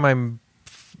going by my...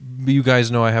 You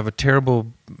guys know I have a terrible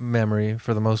memory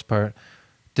for the most part.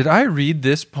 Did I read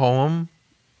this poem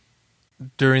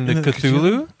during the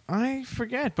Cthulhu? I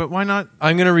forget, but why not?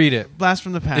 I'm going to read it. Blast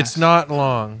from the past. It's not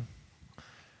long.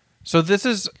 So this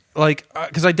is like...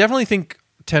 Because I definitely think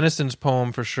Tennyson's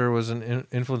poem for sure was an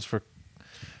influence for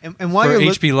while for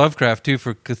you're H.P. Lovecraft too,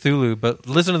 for Cthulhu. But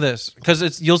listen to this,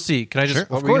 because you'll see. Can I just... Sure,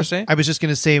 what of were you going to course. say? I was just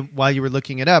going to say, while you were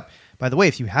looking it up, by the way,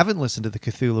 if you haven't listened to the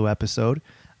Cthulhu episode,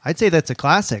 I'd say that's a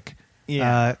classic.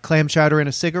 Yeah. Clam chowder and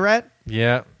a cigarette.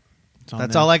 Yeah.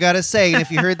 That's all I got to say. And if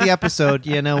you heard the episode,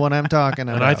 you know what I'm talking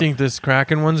about. And I think this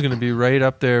Kraken one's going to be right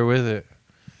up there with it.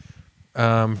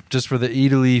 Just for the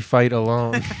E88 fight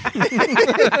alone.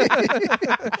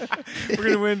 We're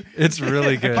going to win. It's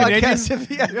really good.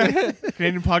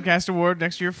 Canadian Podcast Award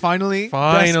next year, finally.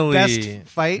 Best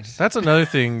fight. That's another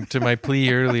thing to my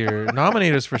plea earlier.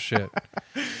 Nominate us for shit.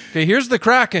 Okay, here's The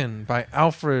Kraken by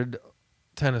Alfred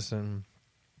Tennyson.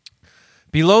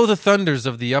 Below the thunders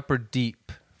of the upper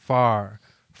deep, far,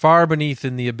 far beneath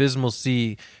in the abysmal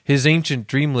sea, his ancient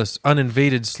dreamless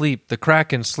uninvaded sleep, the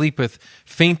Kraken sleepeth,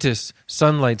 faintest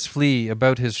sunlights flee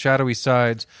about his shadowy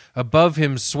sides, above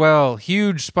him swell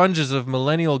huge sponges of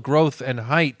millennial growth and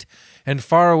height, and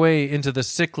far away into the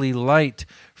sickly light,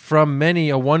 from many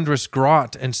a wondrous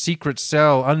grot and secret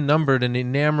cell, unnumbered and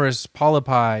enamorous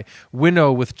polypi,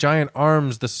 winnow with giant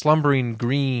arms the slumbering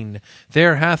green.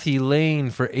 There hath he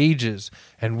lain for ages,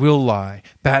 and will lie,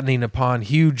 battening upon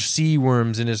huge sea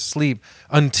worms in his sleep,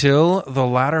 until the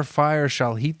latter fire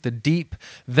shall heat the deep.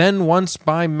 Then once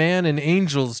by man and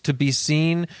angels to be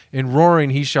seen, in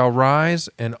roaring he shall rise,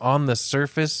 and on the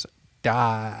surface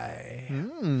die.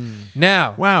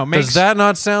 Now, wow, does that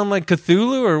not sound like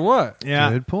Cthulhu or what? Yeah.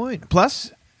 Good point.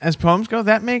 Plus, as poems go,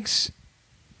 that makes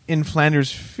In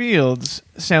Flanders Fields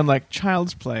sound like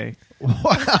child's play.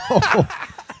 Wow.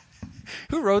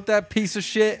 Who wrote that piece of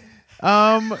shit?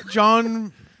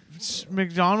 John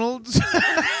McDonald's.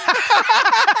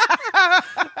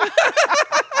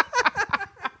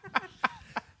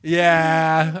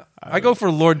 Yeah. I go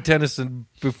for Lord Tennyson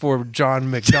before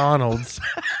John McDonald's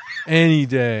any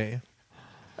day.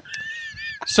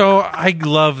 So I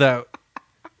love that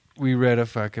we read a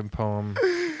fucking poem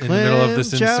in the middle of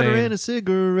this Chowder insane... and a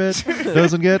cigarette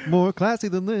doesn't get more classy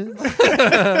than this.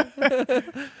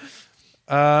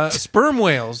 Sperm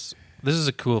whales, this is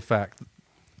a cool fact,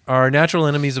 are natural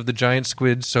enemies of the giant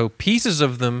squid, so pieces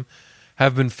of them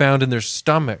have been found in their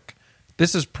stomach.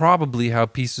 This is probably how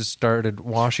pieces started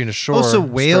washing ashore. Also,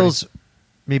 whales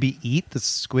maybe eat the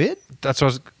squid? That's what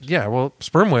I was... Yeah, well,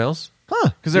 sperm whales.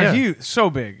 Huh. Because they're huge, so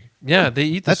big. Yeah, they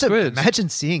eat the squids. Imagine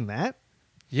seeing that.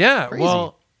 Yeah, Crazy.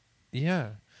 well,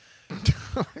 yeah.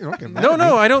 Okay,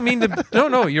 No, I don't mean to...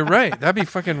 No, you're right. That'd be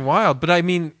fucking wild. But I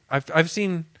mean, I've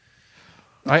seen...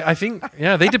 I think,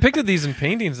 yeah, they depicted these in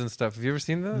paintings and stuff. Have you ever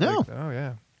seen that? No. Like, oh,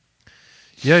 yeah.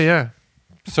 Yeah.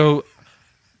 So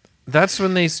that's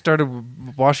when they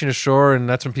started washing ashore, and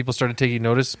that's when people started taking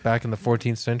notice back in the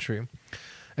 14th century.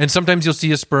 And sometimes you'll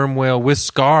see a sperm whale with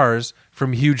scars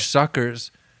from huge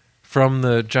suckers from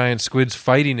the giant squids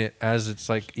fighting it as it's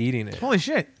like eating it. Holy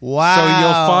shit. Wow. So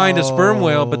you'll find a sperm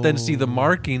whale, but then see the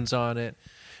markings on it.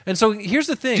 And so here's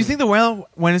the thing. Do you think the whale,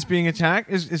 when it's being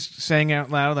attacked, is saying out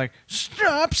loud, like,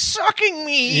 "Stop sucking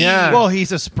me"? Yeah. Well,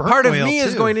 he's a sperm part of whale, me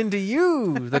is too. going into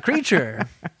you, the creature?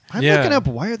 I'm looking up,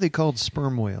 why are they called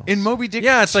sperm whales? In Moby Dick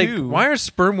Yeah, it's 2, like, why are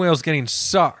sperm whales getting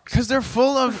sucked? because they're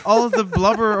full of all of the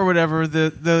blubber or whatever.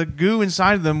 The goo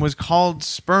inside of them was called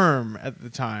sperm at the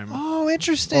time. Oh,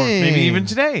 interesting. Or maybe even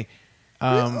today.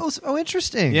 Oh,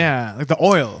 interesting. Yeah, like the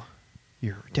oil.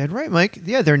 You're dead right, Mike.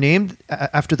 Yeah, they're named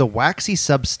after the waxy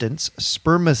substance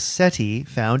spermaceti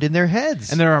found in their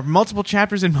heads. And there are multiple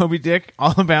chapters in Moby Dick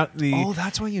all about the oh,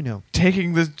 that's why you know.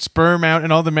 taking the sperm out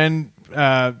and all the men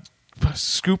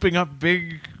scooping up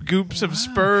big goops of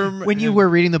sperm. When you were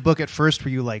reading the book at first,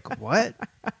 were you like, what?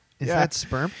 Is that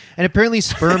sperm? And apparently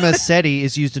spermaceti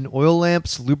is used in oil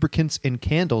lamps, lubricants, and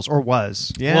candles, or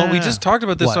was. Yeah. Well, we just talked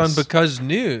about this Was. on Because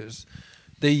News.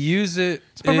 They use it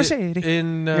Spermaceti. in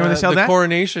You know where they sell the that?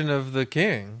 coronation of the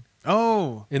king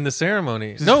Oh. in the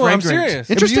ceremony. It's No, I'm fragrant. serious.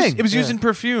 Interesting. It was used Yeah. in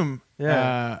perfume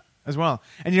Yeah. as well.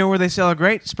 And you know where they sell a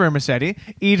great spermaceti?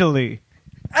 Italy.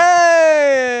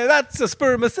 Hey, that's a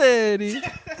spermaceti.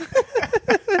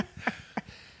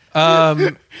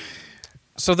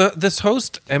 So this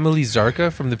host, Emily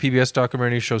Zarka from the PBS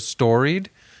documentary show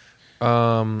Storied,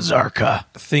 Zarka.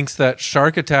 thinks that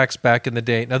shark attacks back in the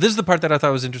day. Now, this is the part that I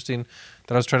thought was interesting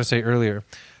that I was trying to say earlier.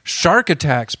 Shark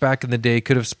attacks back in the day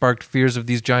could have sparked fears of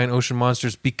these giant ocean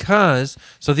monsters because,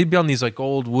 so they'd be on these like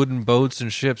old wooden boats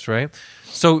and ships, right?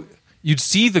 So you'd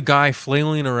see the guy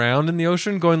flailing around in the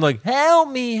ocean going like, help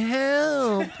me,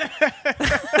 help.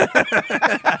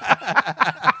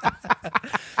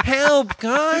 Help,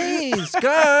 guys.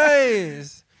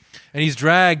 And he's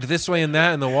dragged this way and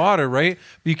that in the water, right?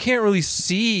 But you can't really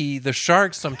see the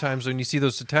sharks sometimes when you see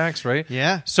those attacks, right?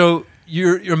 Yeah. So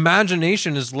your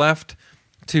imagination is left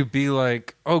to be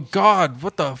like, oh God,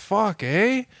 what the fuck,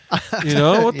 eh? You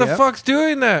know, what the Yep. fuck's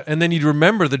doing that? And then you'd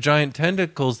remember the giant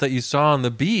tentacles that you saw on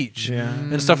the beach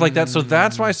and stuff like that. So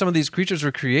that's why some of these creatures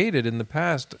were created in the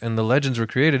past and the legends were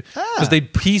created because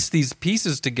they'd piece these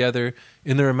pieces together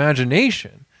in their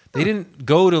imagination. They didn't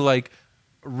go to like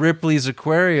Ripley's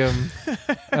aquarium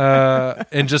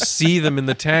and just see them in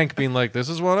the tank being like, this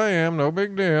is what I am, no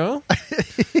big deal.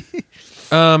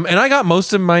 And I got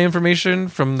most of my information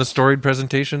from the storied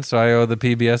presentation, so I owe the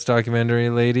PBS documentary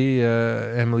lady,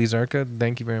 Emily Zarka,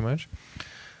 thank you very much.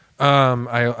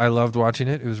 I loved watching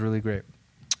it. It was really great.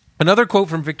 Another quote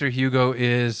from Victor Hugo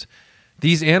is,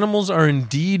 these animals are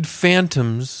indeed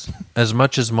phantoms as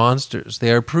much as monsters.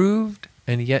 They are proved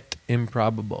and yet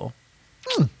improbable.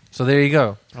 So there you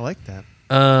go. I like that.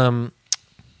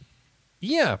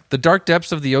 Yeah, the dark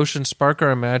depths of the ocean spark our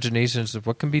imaginations of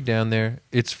what can be down there.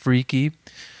 It's freaky.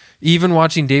 Even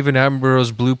watching David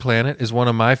Attenborough's Blue Planet is one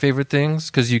of my favorite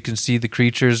things because you can see the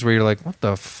creatures where you're like, what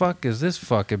the fuck is this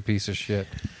fucking piece of shit?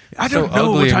 I So don't know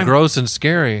ugly what and I'm- gross and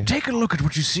scary. Take a look at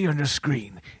what you see on your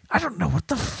screen. I don't know what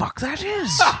the fuck that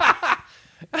is.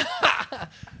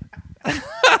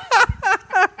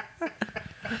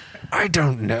 I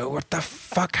don't know what the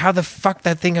fuck, how the fuck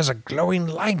that thing has a glowing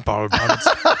light bulb on its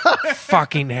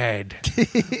fucking head.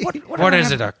 What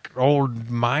is it, a old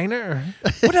miner?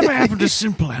 Whatever happened to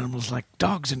simple animals like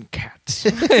dogs and cats?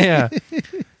 Yeah.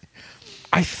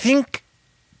 I think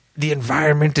the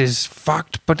environment is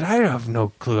fucked, but I have no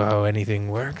clue how anything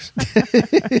works.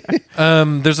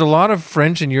 There's a lot of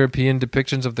French and European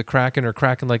depictions of the Kraken or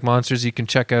Kraken-like monsters you can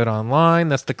check out online.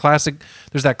 That's the classic.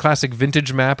 There's that classic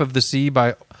vintage map of the sea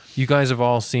by, you guys have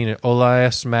all seen it,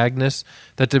 Olaus Magnus.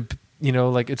 That it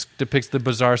depicts the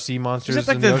bizarre sea monsters. Is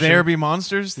that like in the ocean. There Be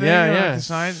Monsters thing? Yeah, on yeah. the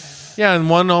side? Yeah, and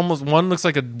one looks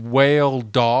like a whale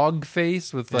dog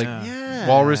face with like Yeah.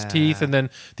 walrus teeth, and then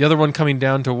the other one coming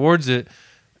down towards it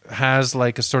has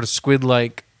like a sort of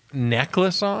squid-like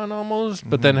necklace on almost,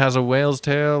 but then has a whale's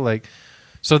tail. Like,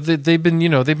 so they've been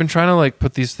trying to like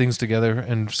put these things together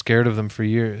and scared of them for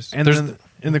years. And then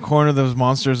in the corner, those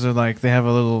monsters are like, they have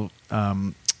a little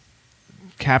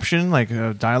caption, like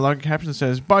a dialogue caption that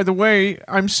says, "By the way,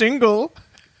 I'm single."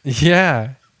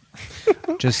 yeah,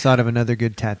 Just thought of another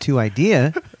good tattoo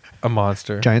idea. a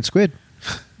monster. Giant squid.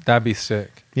 That'd be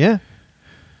sick. Yeah.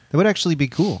 That would actually be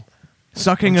cool.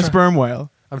 Sucking a sperm whale.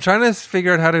 I'm trying to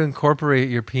figure out how to incorporate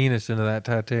your penis into that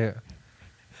tattoo.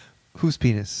 Whose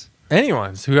penis?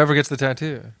 Anyone's, whoever gets the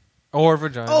tattoo. Or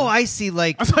vagina. Oh, I see.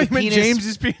 Like I thought you the meant penis-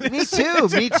 James's penis. Me too.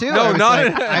 Me too. No, I was not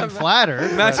like, in- I'm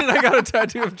flattered. Imagine I got a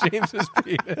tattoo of James's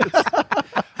penis.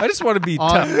 I just want to be a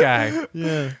tough guy.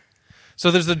 Yeah. So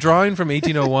there's a drawing from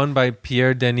 1801 by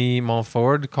Pierre Denis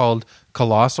Montfort called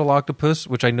Colossal Octopus,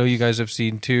 which I know you guys have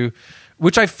seen too,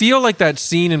 which I feel like that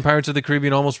scene in Pirates of the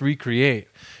Caribbean almost recreate.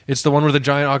 It's the one where the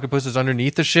giant octopus is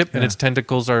underneath the ship and its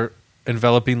tentacles are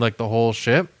enveloping like the whole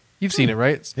ship. You've seen it,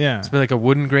 right? Yeah. It's been like a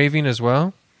wood engraving as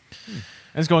well. And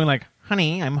it's going like,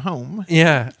 "Honey, I'm home."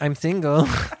 Yeah, I'm single.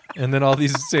 And then all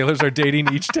these sailors are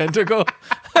dating each tentacle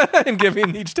and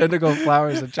giving each tentacle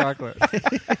flowers and chocolate.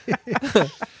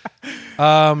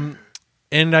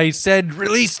 And I said,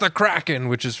 release the Kraken,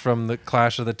 which is from the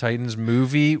Clash of the Titans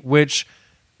movie, which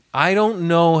I don't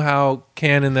know how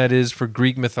canon that is for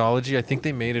Greek mythology. I think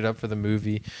they made it up for the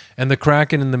movie. And the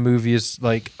Kraken in the movie is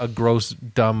like a gross,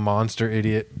 dumb monster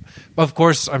idiot. Of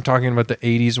course, I'm talking about the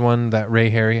 80s one that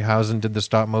Ray Harryhausen did the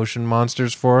stop motion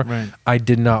monsters for. Right. I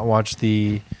did not watch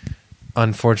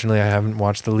unfortunately, I haven't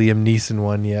watched the Liam Neeson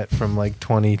one yet from like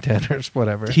 2010 or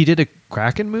whatever. He did a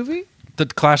Kraken movie? The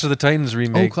Clash of the Titans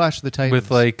remake. Oh, Clash of the Titans. With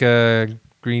like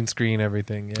green screen,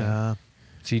 everything. Yeah.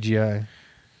 CGI.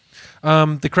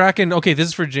 The Kraken. Okay, this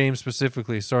is for James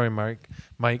specifically. Sorry, Mike.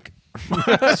 What?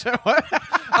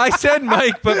 I said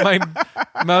Mike, but my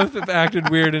mouth acted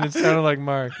weird and it sounded like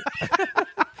Mark.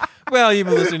 Well, you've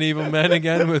been listening to Evil Men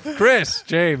again with Chris,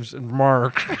 James, and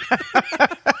Mark.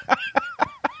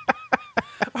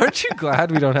 Aren't you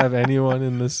glad we don't have anyone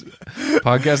in this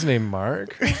podcast named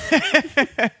Mark?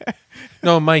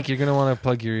 No, Mike, you're going to want to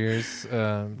plug your ears.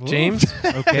 James,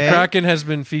 Okay. the Kraken has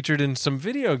been featured in some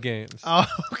video games.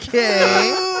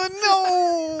 Okay.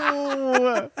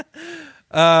 No.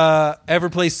 Ever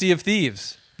play Sea of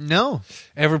Thieves? No.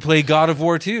 Ever play God of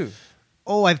War 2?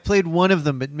 Oh, I've played one of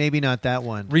them, but maybe not that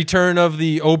one. Return of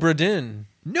the Obra Dinn?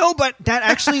 No, but that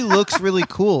actually looks really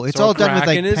cool. It's So all done with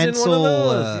like Kraken is in one pencil. of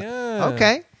those, yeah.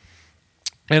 Okay.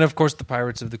 And of course, the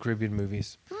Pirates of the Caribbean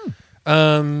movies.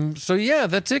 So yeah,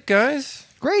 that's it, guys.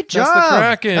 Great That's job. the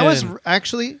Kraken. That was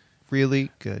actually really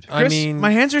good. I Chris, mean,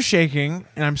 my hands are shaking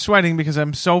and I'm sweating because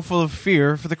I'm so full of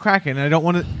fear for the Kraken. And I don't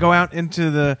want to go out into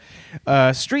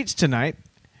the streets tonight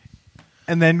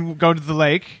and then go to the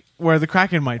lake where the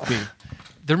Kraken might be.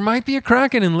 there might be a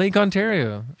Kraken in Lake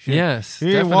Ontario. Yes,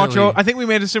 Here, definitely. watch out. I think we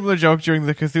made a similar joke during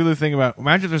the Cthulhu thing about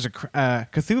imagine if there's a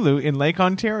Cthulhu in Lake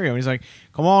Ontario. And he's like,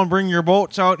 come on, bring your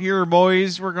boats out here,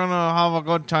 boys. We're going to have a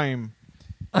good time.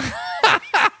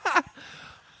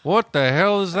 What the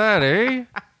hell is that, eh?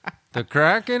 The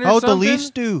Kraken or something? The Leafs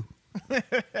do.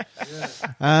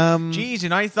 Jeez,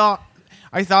 and I thought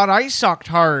I sucked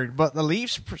hard, but the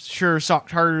Leafs sure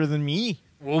sucked harder than me.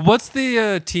 Well, what's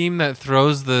the team that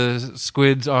throws the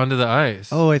squids onto the ice?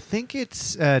 Oh, I think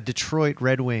it's Detroit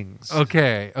Red Wings.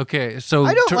 Okay. So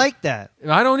I don't like that.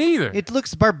 I don't either. It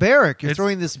looks barbaric. You're It's-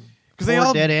 throwing this they poor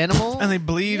all dead animal. And they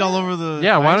bleed all over the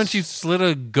yeah, why ice. don't you slit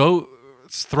a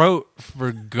goat's throat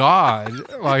for God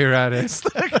while you're at it?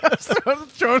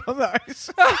 throw it on the ice?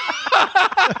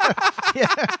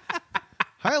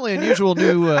 Highly unusual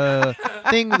new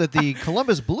thing that the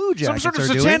Columbus Blue Some Jackets sort of are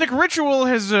doing. satanic ritual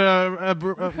has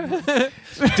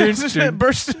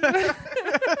burst.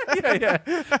 Yeah.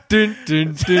 Dun,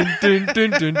 dun, dun, dun,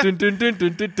 dun, dun, dun, dun, dun, dun,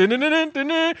 dun, dun, dun, dun,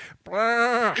 dun.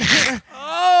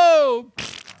 Oh!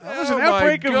 That was an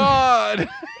outbreak of God.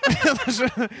 there's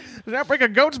an outbreak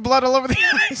of goat's blood all over the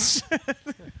ice.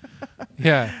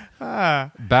 Yeah.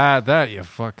 Bad that, you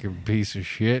fucking piece of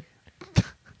shit.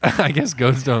 I guess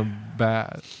goats don't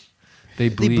bad. They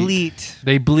bleat.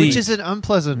 They bleat. Which is an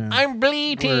unpleasant I'm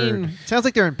bleating. word. Sounds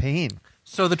like they're in pain.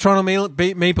 So the Toronto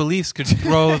Maple Leafs could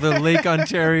throw the Lake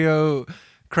Ontario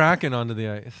Kraken onto the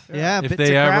ice. Yeah, If but they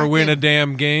it's a ever win a Kraken.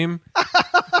 damn game.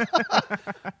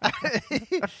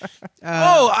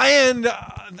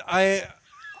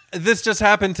 This just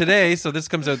happened today, so this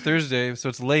comes out Thursday, so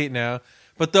it's late now.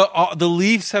 But the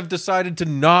Leafs have decided to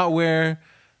not wear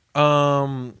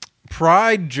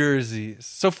Pride jerseys,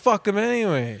 so fuck them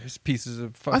anyways. Pieces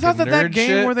of fucking. I thought that nerd game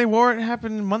shit. where they wore it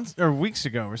happened months or weeks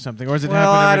ago or something, or is it? Well,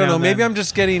 happen I every don't now know. and Maybe then? I'm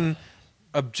just getting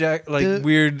The-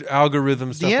 weird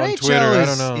algorithm stuff The on NHL Twitter. I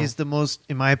don't know. is the most,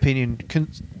 in my opinion,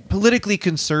 politically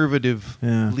conservative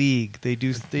league. They're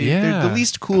the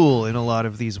least cool in a lot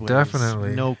of these ways.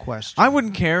 Definitely. No question. I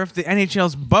wouldn't care if the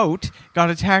NHL's boat got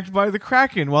attacked by the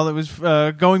Kraken while it was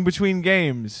going between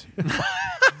games.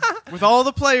 With all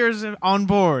the players on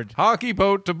board. Hockey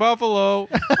boat to Buffalo.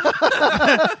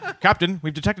 Captain,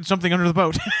 we've detected something under the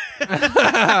boat.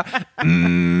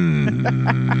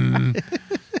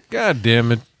 God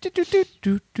damn it.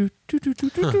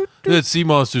 That sea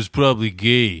monster's probably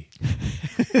gay.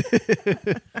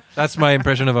 That's my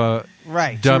impression of a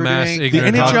right. So we're dumbass, doing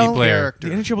ignorant The hockey NHL player. The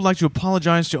NHL would like to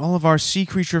apologize to all of our sea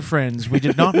creature friends. We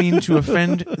did not mean to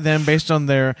offend them based on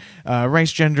their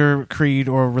race, gender, creed,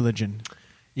 or religion.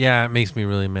 Yeah, it makes me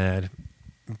really mad.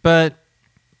 But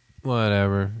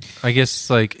whatever. I guess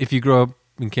like if you grow up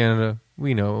in Canada,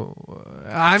 we know.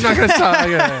 I'm not going to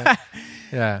stop.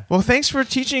 Yeah. Well, thanks for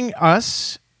teaching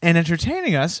us and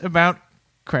entertaining us about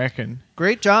Kraken.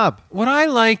 Great job. What I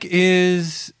like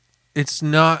is it's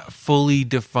not fully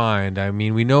defined. I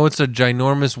mean, we know it's a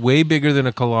ginormous, way bigger than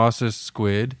a colossus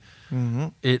squid. Mm-hmm.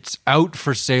 It's out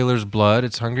for sailors' blood.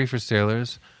 It's hungry for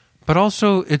sailors. But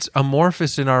also, it's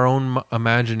amorphous in our own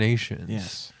imaginations.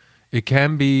 Yes. It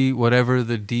can be whatever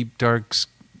the deep, dark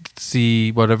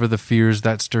see whatever the fears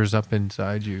that stirs up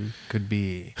inside you could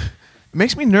be. It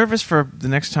makes me nervous for the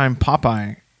next time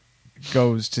Popeye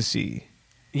goes to sea.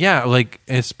 Yeah, like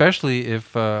especially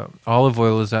if Olive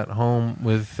Oil is at home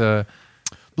with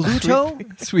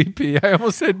Bluto? Sweet Pea. I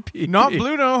almost said pea. Not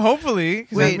Bluto, hopefully.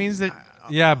 'Cause Wait. that means that...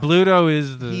 Yeah, Bluto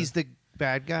is He's the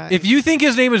bad guy. If you think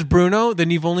his name is Bruno, then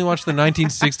you've only watched the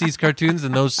 1960s cartoons,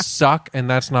 and those suck, and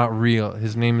that's not real.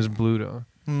 His name is Bluto.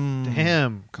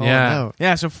 Damn, call him Yeah. out.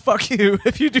 Yeah, so fuck you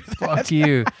if you do that. Fuck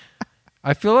you.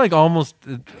 I feel like almost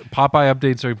Popeye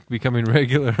updates are becoming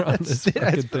regular on this I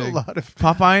fucking spent a thing. lot of.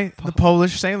 Popeye, the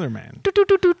Polish sailor man.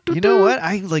 You know what?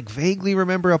 I like vaguely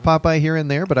remember a Popeye here and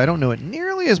there, but I don't know it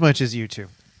nearly as much as you two.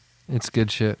 It's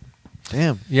good shit.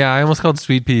 Damn. Yeah, I almost called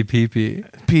Sweet Pea Pee-Pee.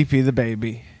 Pee-Pee the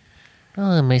baby.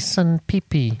 Oh, my son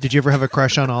Pee-Pee. Did you ever have a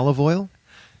crush on Olive Oil?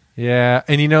 Yeah,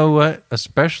 and you know what?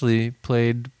 Especially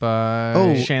played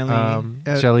by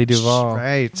Shelley Duvall.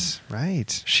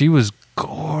 Right. She was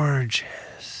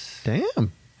gorgeous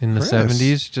Damn. in the Chris.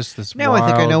 70s. Just this Now wild... I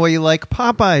think I know why you like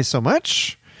Popeye so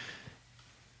much.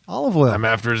 Olive Oil. I'm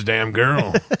after his damn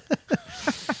girl.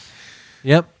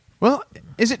 Yep. Well,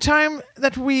 is it time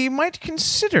that we might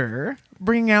consider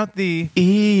bringing out the...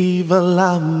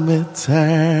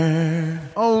 Evilometer.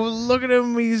 Oh, look at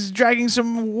him. He's dragging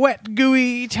some wet,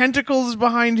 gooey tentacles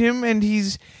behind him, and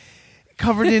he's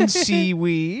covered in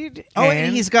seaweed. Oh,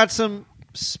 and he's got some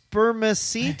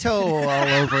spermacito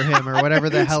all over him, or whatever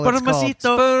the hell it's called.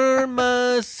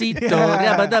 Spermacito.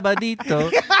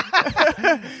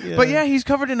 Yabba-dabba-dito. But yeah, he's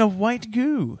covered in a white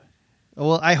goo.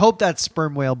 Well, I hope that's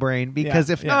sperm whale brain, because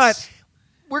if not,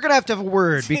 we're going to have a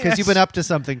word, because you've been up to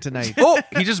something tonight. Oh,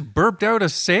 he just burped out a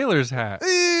sailor's hat.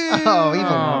 Oh,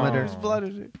 evil momenters.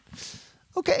 Blood.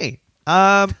 Okay.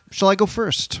 Shall I go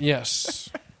first? Yes.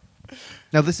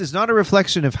 Now, this is not a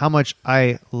reflection of how much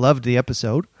I loved the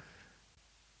episode,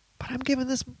 but I'm giving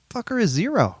this fucker a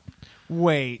 0.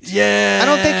 Wait. Yeah. I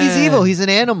don't think he's evil. He's an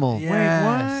animal. Yeah. Wait,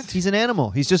 what? He's an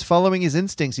animal. He's just following his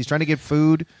instincts. He's trying to get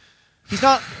food. It's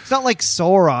not like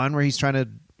Sauron, where he's trying to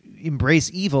embrace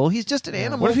evil. He's just an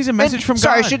animal. What if he's a message from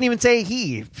Sorry, God? I shouldn't even say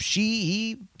he. She,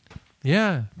 he,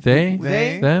 Yeah. They.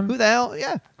 Them. Who the hell?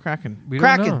 Yeah. Kraken. We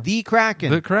don't know. Kraken. The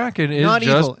Kraken. The Kraken is not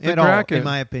just evil the at all, Kraken. in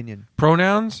my opinion.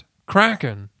 Pronouns?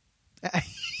 Kraken.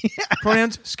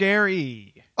 Pronouns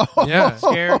scary. Yeah.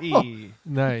 Scary.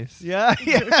 Nice. Yeah.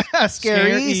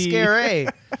 Scary. Scary.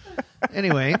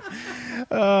 Anyway.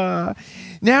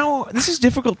 Now, this is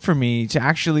difficult for me to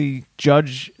actually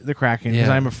judge the Kraken because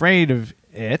Yeah. I'm afraid of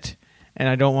it, and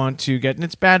I don't want to get in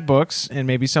its bad books, and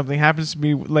maybe something happens to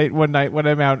me late one night when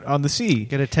I'm out on the sea.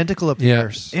 Get a tentacle up the Yeah.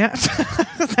 arse. Yeah,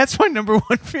 that's my number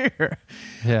one fear.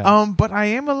 Yeah. But I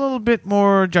am a little bit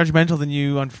more judgmental than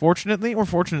you, unfortunately, or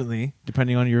fortunately,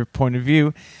 depending on your point of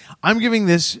view. I'm giving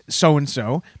this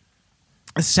so-and-so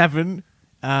a 7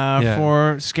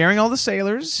 for scaring all the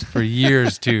sailors For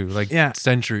years, too. Like Yeah.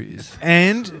 centuries.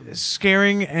 and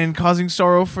scaring and causing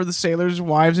sorrow for the sailors'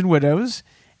 wives and widows.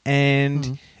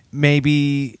 And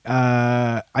maybe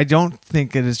I don't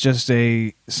think it is just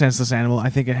a senseless animal. I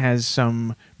think it has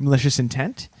some malicious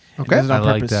intent. It Okay. does it on I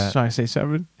like purpose. that. So I say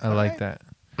 7. I like that.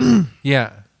 Yeah.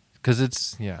 Because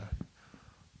it's, yeah.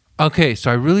 Okay,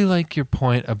 so I really like your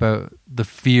point about the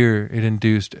fear it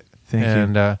induced. Thank you.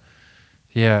 And,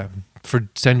 yeah, for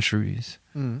centuries.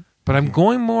 But I'm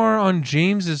going more on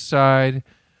James's side.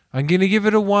 I'm going to give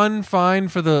it a 1 fine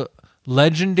for the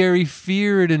legendary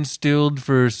fear it instilled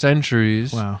for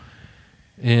centuries Wow.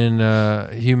 in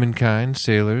humankind,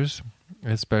 sailors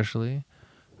especially.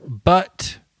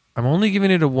 But I'm only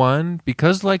giving it a 1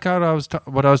 because, like how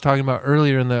what I was talking about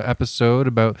earlier in the episode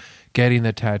about getting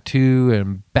the tattoo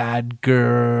and bad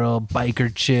girl,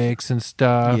 biker chicks and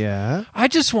stuff. Yeah. I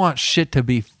just want shit to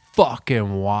be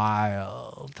fucking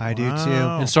wild. I do Wow. too.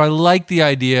 And so I like the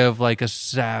idea of like a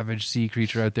savage sea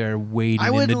creature out there wading I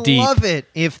in would the deep. love it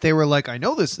if they were like, I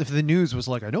know this, if the news was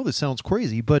like, I know this sounds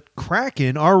crazy, but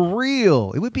Kraken are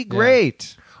real. It would be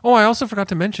great. Oh, I also forgot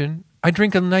to mention, I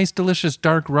drink a nice, delicious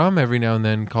dark rum every now and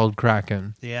then called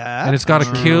Kraken. Yeah. And it's got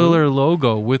a killer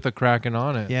logo with a Kraken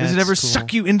on it. Yeah, Does it it's ever cool.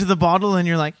 suck you into the bottle and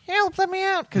you're like, help, let me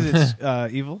out? Because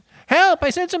it's evil? Help, I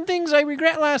said some things I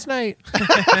regret last night.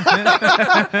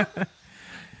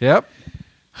 Yep.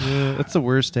 That's the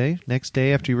worst day. Next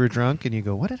day after you were drunk and you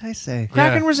go, what did I say?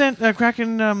 Kraken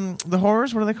the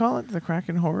horrors, what do they call it? The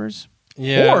Kraken horrors?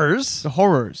 Yeah. Whores? The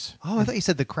horrors. Oh, I thought you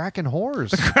said the Kraken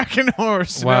whores. Kraken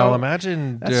horrors. Well, No,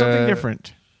 imagine that's something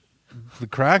different. the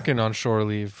Kraken on shore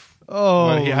leave. Oh,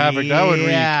 What havoc that would wreak.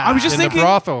 yeah. I was just in the thinking,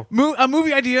 brothel. a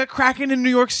movie idea, Kraken in New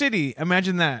York City.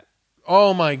 Imagine that.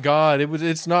 Oh my God!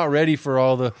 It's not ready for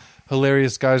all the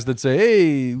hilarious guys that say,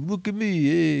 "Hey, look at me!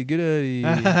 Hey, get out of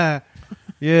here!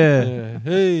 Yeah.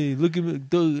 Hey, look at me!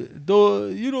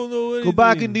 You don't know anything. Go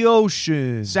back in the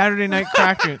ocean. Saturday Night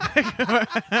Kraken.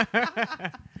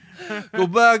 Go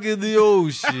back in the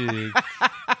ocean."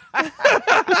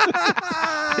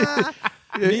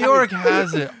 New York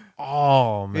has it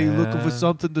all, man. Hey, you looking for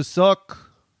something to suck?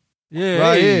 Yeah,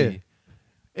 Right hey. here.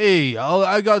 Hey,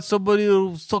 I got somebody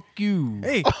who'll suck you.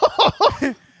 Hey,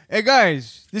 hey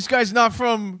guys, this guy's not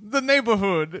from the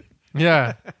neighborhood.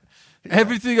 Yeah.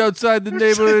 Everything outside the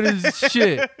neighborhood is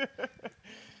shit.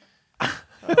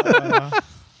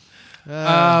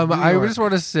 I just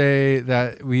want to say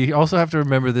that we also have to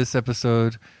remember this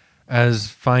episode as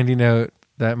finding out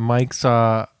that Mike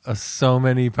saw so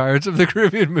many Pirates of the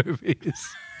Caribbean movies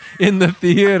in the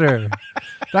theater.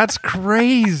 That's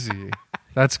crazy.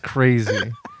 That's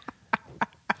crazy.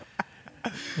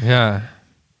 Yeah.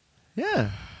 Yeah.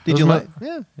 Did Those you my- like?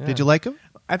 Yeah. Did you like him?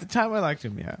 At the time, I liked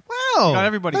him. Yeah. Wow. Not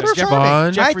everybody That's does.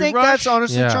 charming. Jeffrey I think Rush. that's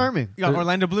honestly Yeah. charming. You got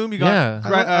Orlando Bloom. You got Yeah.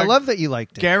 I love that you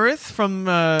liked it. Gareth from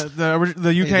the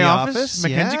UK The office, Office,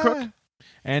 Mackenzie yeah. Crook,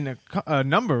 and a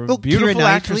number of Oh, beautiful Keira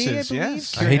Knightley, actresses. I believe.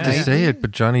 Yes, I hate to Yeah. say it,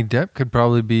 but Johnny Depp could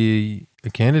probably be a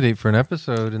candidate for an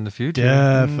episode in the future.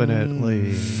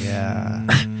 Definitely. Yeah.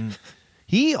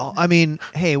 I mean,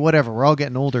 hey, whatever. We're all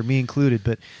getting older, me included.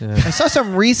 But Yeah. I saw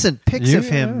some recent pics of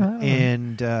him, Yeah.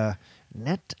 and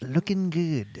not looking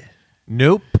good.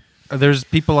 Nope. There's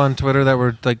people on Twitter that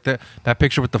were like that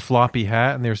picture with the floppy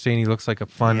hat, and they were saying he looks like a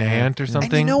fun Yeah. ant or something.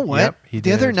 And you know what? Yep, he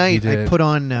the other did. night, He I did. put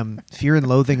on Fear and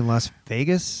Loathing in Las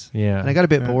Vegas. Yeah. And I got a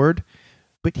bit Yeah. bored.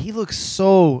 But he looks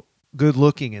so good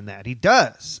looking in that. He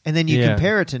does. And then you Yeah.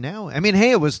 compare it to now. I mean,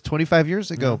 hey, it was 25 years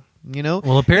ago. You know?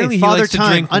 Well, apparently hey, he Father likes to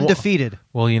Time, drink undefeated.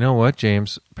 Well, you know what,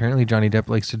 James? Apparently Johnny Depp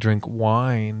likes to drink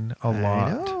wine a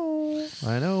lot.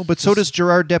 I know. But so does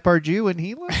Gerard Depardieu, and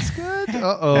he looks good.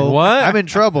 Uh-oh. What? I'm in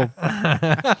trouble.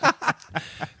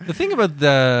 The thing about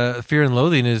the Fear and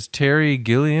Loathing is Terry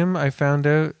Gilliam, I found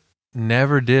out,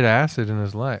 never did acid in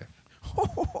his life.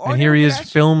 And here he is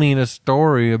filming a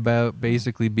story about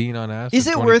basically being on acid. Is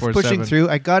it worth 24/7. pushing through?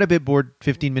 I got a bit bored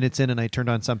 15 minutes in, and I turned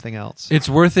on something else. It's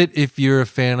worth it if you're a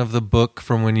fan of the book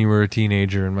from when you were a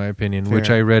teenager, in my opinion, Fair. which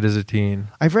I read as a teen.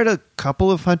 I've read a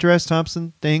couple of Hunter S.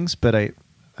 Thompson things, but I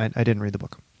didn't read the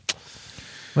book.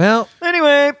 Well,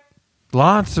 Anyway.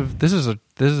 lots of this is a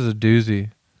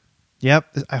doozy.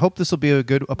 Yep. I hope this will be a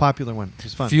popular one. It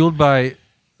was fun. Fueled by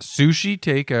sushi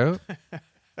takeout.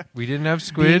 We didn't have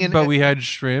squid, Being but we had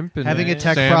shrimp and Having a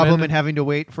tech salmon. problem and having to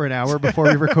wait for an hour before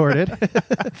we recorded.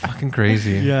 Fucking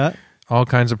crazy. Yeah. All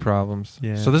kinds of problems.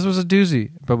 Yeah. So this was a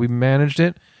doozy, but we managed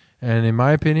it, and in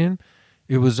my opinion,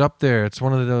 it was up there. It's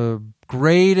one of the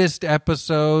greatest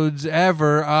episodes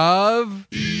ever of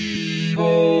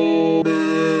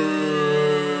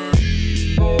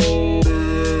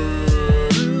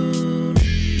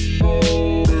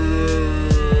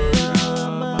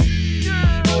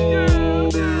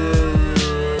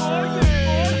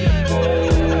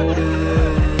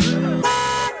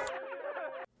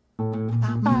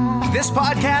This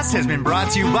podcast has been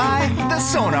brought to you by the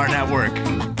Sonar Network.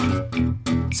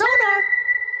 Sonar!